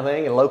 kind of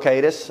thing, and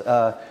locate us.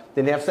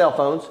 Didn't have cell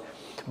phones,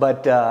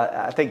 but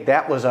I think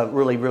that was a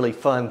really, really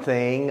fun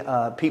thing.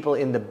 People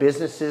in the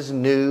businesses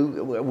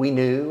we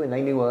knew, and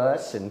they knew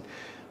us, and.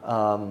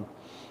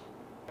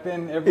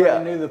 Then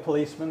everybody knew the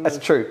policeman. That's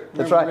true.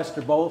 That's right.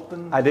 Mr.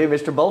 Bolton? I do.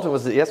 Mr. Bolton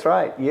was. That's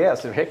right.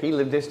 Yes. Heck, he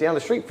lived just down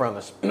the street from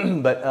us.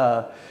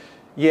 But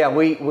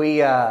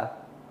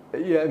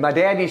my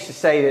dad used to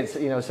say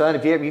that, son,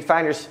 if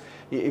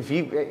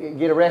you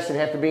get arrested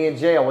and have to be in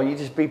jail, well, you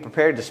just be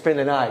prepared to spend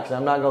the night, because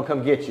I'm not going to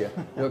come get you,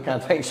 kind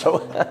of thing.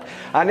 So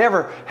I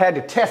never had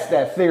to test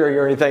that theory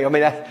or anything. I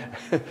mean, I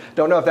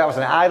don't know if that was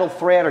an idle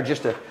threat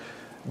or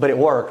but it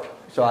worked.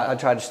 So I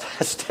tried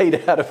to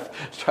stay out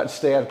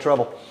of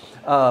trouble.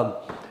 For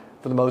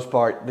the most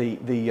part,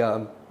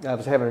 I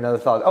was having another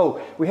thought.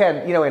 Oh, we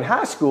had, in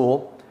high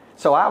school,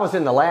 so I was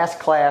in the last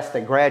class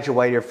that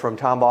graduated from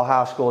Tomball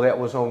High School that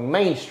was on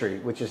Main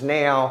Street, which is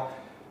now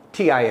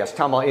TIS,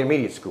 Tomball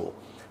Intermediate School.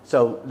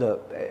 So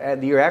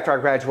the year after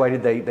I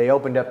graduated, they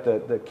opened up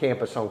the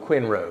campus on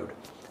Quinn Road,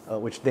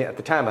 which at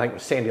the time I think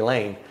was Sandy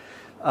Lane.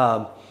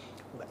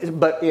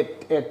 But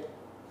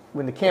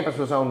when the campus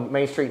was on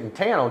Main Street in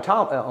town,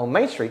 on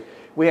Main Street,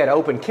 we had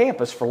open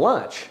campus for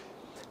lunch.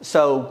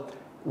 So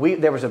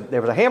there was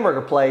a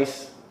hamburger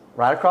place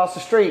right across the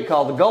street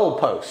called the Gold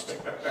Post.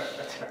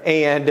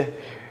 And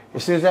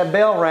as soon as that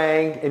bell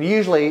rang, and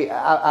usually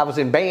I was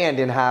in band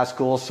in high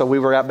school, so we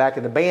were out back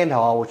in the band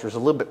hall, which was a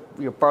little bit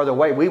farther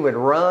away. We would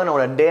run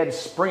on a dead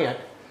sprint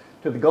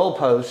to the Gold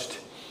Post,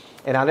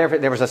 and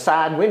there was a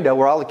side window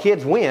where all the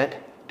kids went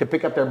to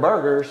pick up their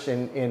burgers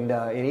and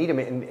eat them.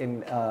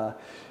 And I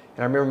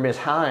remember Miss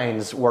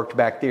Hines worked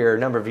back there a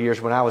number of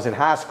years when I was in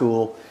high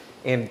school,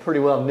 and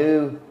pretty well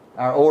knew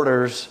our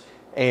orders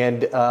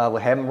and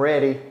would have them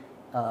ready.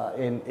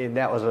 And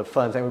that was a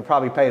fun thing. We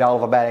probably paid all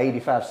of about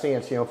 85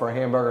 cents, for a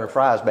hamburger and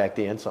fries back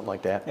then, something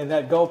like that. And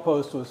that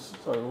goalpost was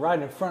sort of right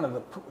in front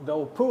of the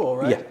old pool,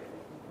 right? Yeah.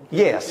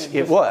 Yes,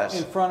 it was.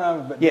 In front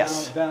of, but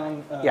yes.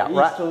 down yeah, east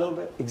right. a little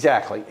bit?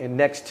 Exactly. And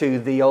next to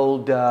the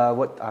old,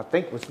 what I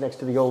think was next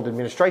to the old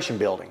administration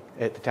building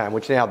at the time,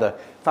 which now the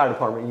fire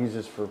department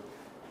uses for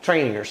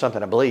training or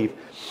something, I believe.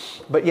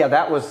 But yeah,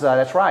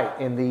 that's right.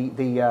 And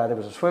there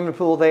was a swimming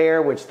pool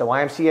there, which the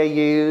YMCA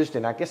used,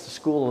 and I guess the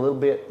school a little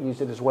bit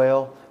used it as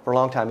well for a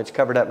long time. It's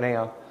covered up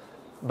now,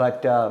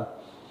 but that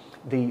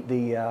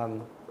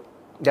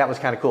was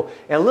kind of cool.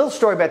 And a little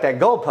story about that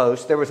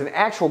goalpost. There was an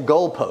actual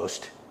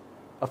goalpost,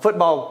 a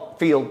football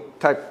field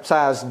type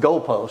size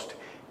goalpost,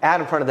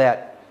 out in front of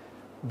that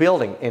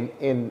building.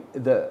 And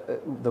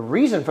the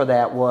reason for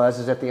that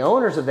is that the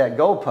owners of that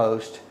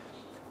goalpost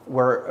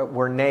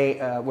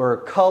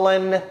were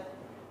Cullen.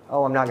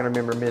 Oh, I'm not going to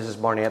remember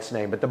Mrs. Barnett's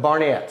name, but the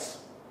Barnetts.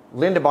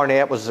 Linda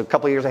Barnett was a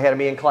couple of years ahead of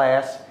me in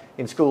class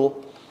in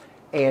school,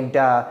 and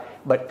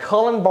but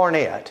Cullen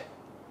Barnett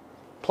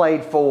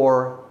played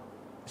football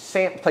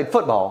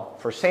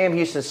for Sam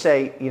Houston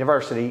State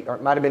University, or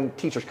it might have been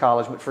Teachers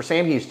College, but for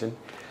Sam Houston.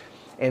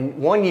 And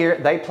one year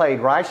they played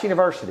Rice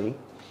University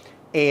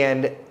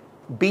and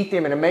beat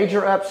them in a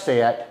major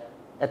upset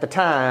at the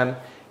time,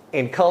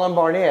 and Cullen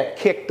Barnett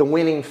kicked the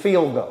winning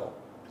field goal.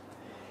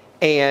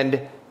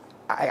 And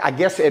I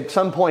guess at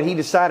some point he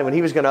decided when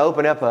he was going to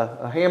open up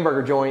a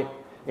hamburger joint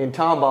in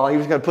Tomball, he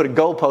was going to put a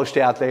goalpost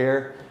out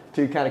there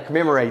to kind of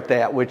commemorate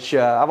that, which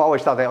I've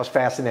always thought that was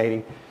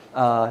fascinating.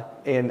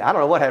 And I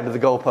don't know what happened to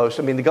the goalpost.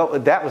 I mean,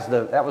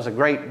 that was a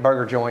great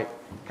burger joint.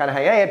 Kind of,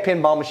 they had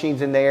pinball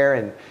machines in there,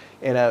 and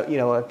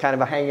a kind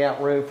of a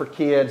hangout room for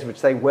kids,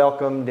 which they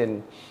welcomed,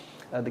 and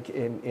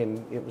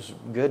it was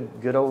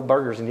good old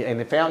burgers, and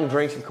the fountain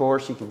drinks, of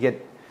course, you could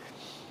get.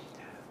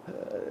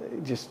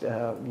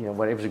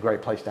 It was a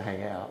great place to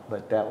hang out.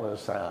 But that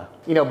was,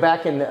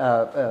 back in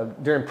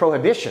during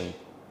Prohibition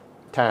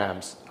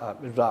times,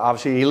 it was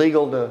obviously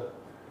illegal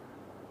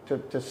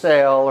to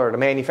sell or to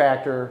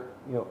manufacture,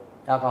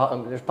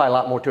 alcohol. There's probably a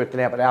lot more to it than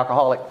that, but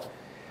alcoholic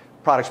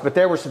products. But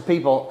there were some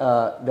people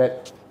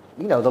that,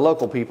 the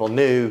local people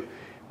knew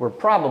were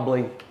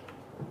probably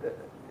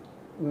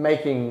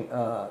making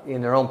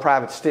in their own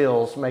private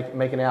stills,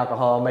 making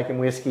alcohol, making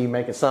whiskey,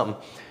 making something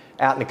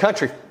out in the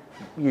country,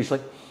 usually.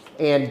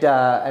 And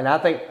I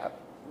think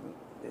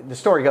the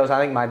story goes, I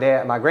think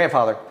my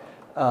grandfather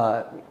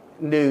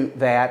knew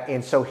that,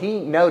 and so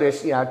he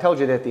noticed. I told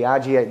you that the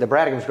IGA, the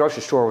Bradigham's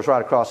grocery store, was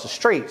right across the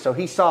street. So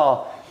he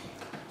saw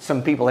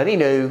some people that he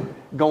knew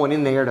going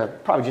in there to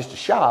probably just to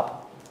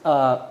shop.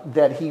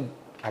 That he,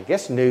 I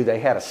guess, knew they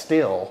had a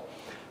still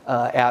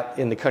out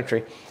in the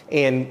country,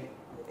 and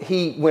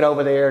he went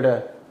over there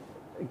to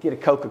get a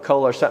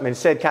Coca-Cola or something, and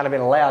said, kind of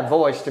in a loud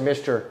voice, to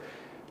Mr.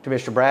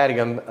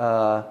 Bradigham.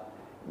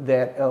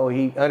 That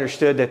he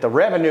understood that the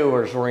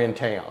revenuers were in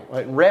town.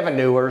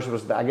 Revenuers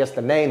was, I guess,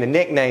 the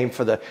nickname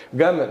for the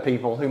government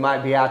people who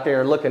might be out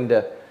there looking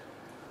to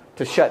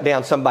shut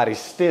down somebody's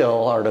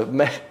still or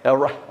to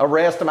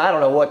arrest them. I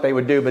don't know what they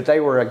would do, but they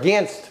were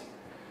against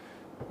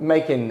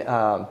making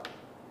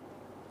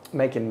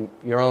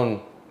your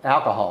own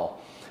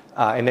alcohol,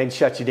 and they'd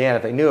shut you down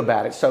if they knew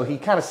about it. So he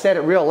kind of said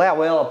it real loud.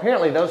 Well,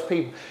 apparently those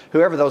people,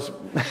 whoever those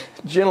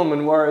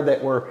gentlemen were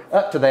that were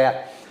up to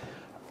that,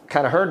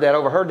 kind of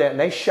overheard that, and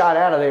they shot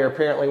out of there.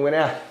 Apparently, went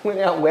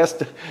out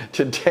west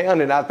to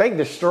town, and I think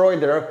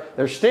destroyed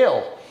their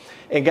still,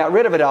 and got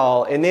rid of it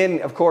all. And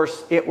then, of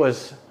course, it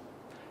was,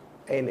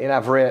 and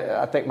I've read.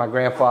 I think my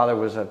grandfather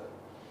was a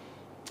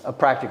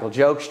practical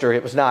jokester.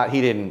 It was not.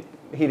 He didn't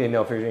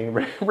know if there was any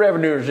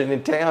revenuers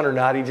in town or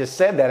not. He just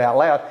said that out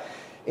loud,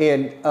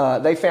 and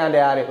they found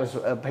out it was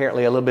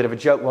apparently a little bit of a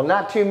joke. Well,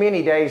 not too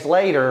many days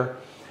later,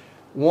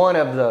 one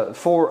of the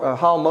four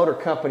Hohl Motor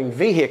Company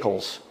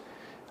vehicles,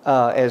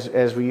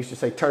 as we used to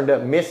say, turned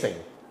up missing.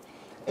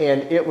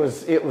 And it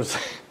was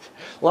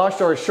long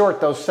story short,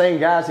 those same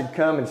guys had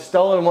come and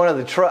stolen one of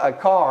the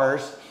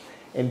cars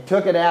and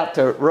took it out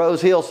to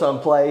Rose Hill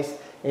someplace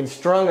and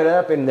strung it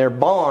up in their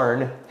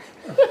barn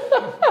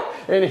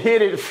and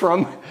hid it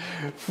from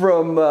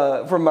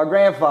my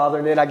grandfather.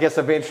 And then I guess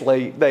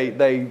eventually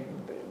they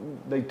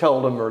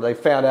told him, or they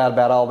found out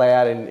about all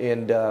that,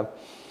 and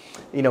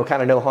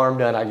kind of no harm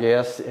done, I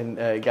guess,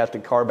 and got the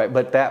car back.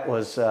 But that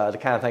was the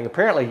kind of thing.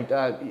 Apparently,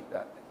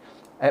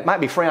 it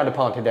might be frowned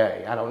upon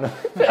today. I don't know.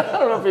 I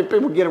don't know if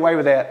people get away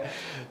with that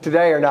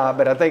today or not.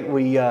 But I think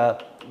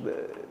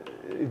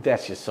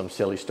that's just some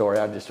silly story.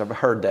 I've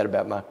heard that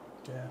about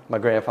my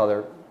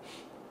grandfather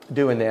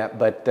doing that.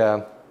 But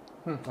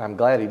I'm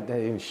glad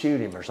they didn't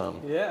shoot him or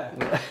something.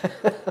 Yeah.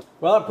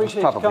 Well, I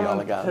appreciate you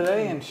coming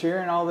today and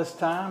sharing all this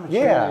time and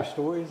sharing your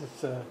stories.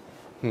 It's a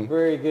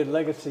very good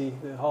legacy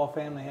the Hohl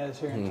family has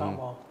here in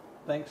Tomball.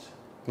 Thanks.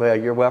 Well,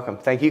 you're welcome.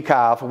 Thank you,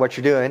 Kyle, for what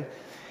you're doing.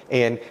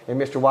 And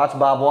Mr. Watts,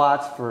 Bob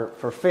Watts,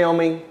 for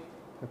filming.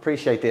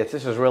 Appreciate this.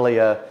 This is really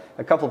a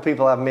couple of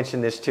people I've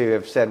mentioned this to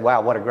have said,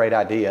 wow, what a great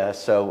idea.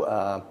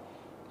 So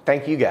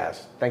thank you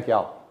guys. Thank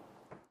y'all.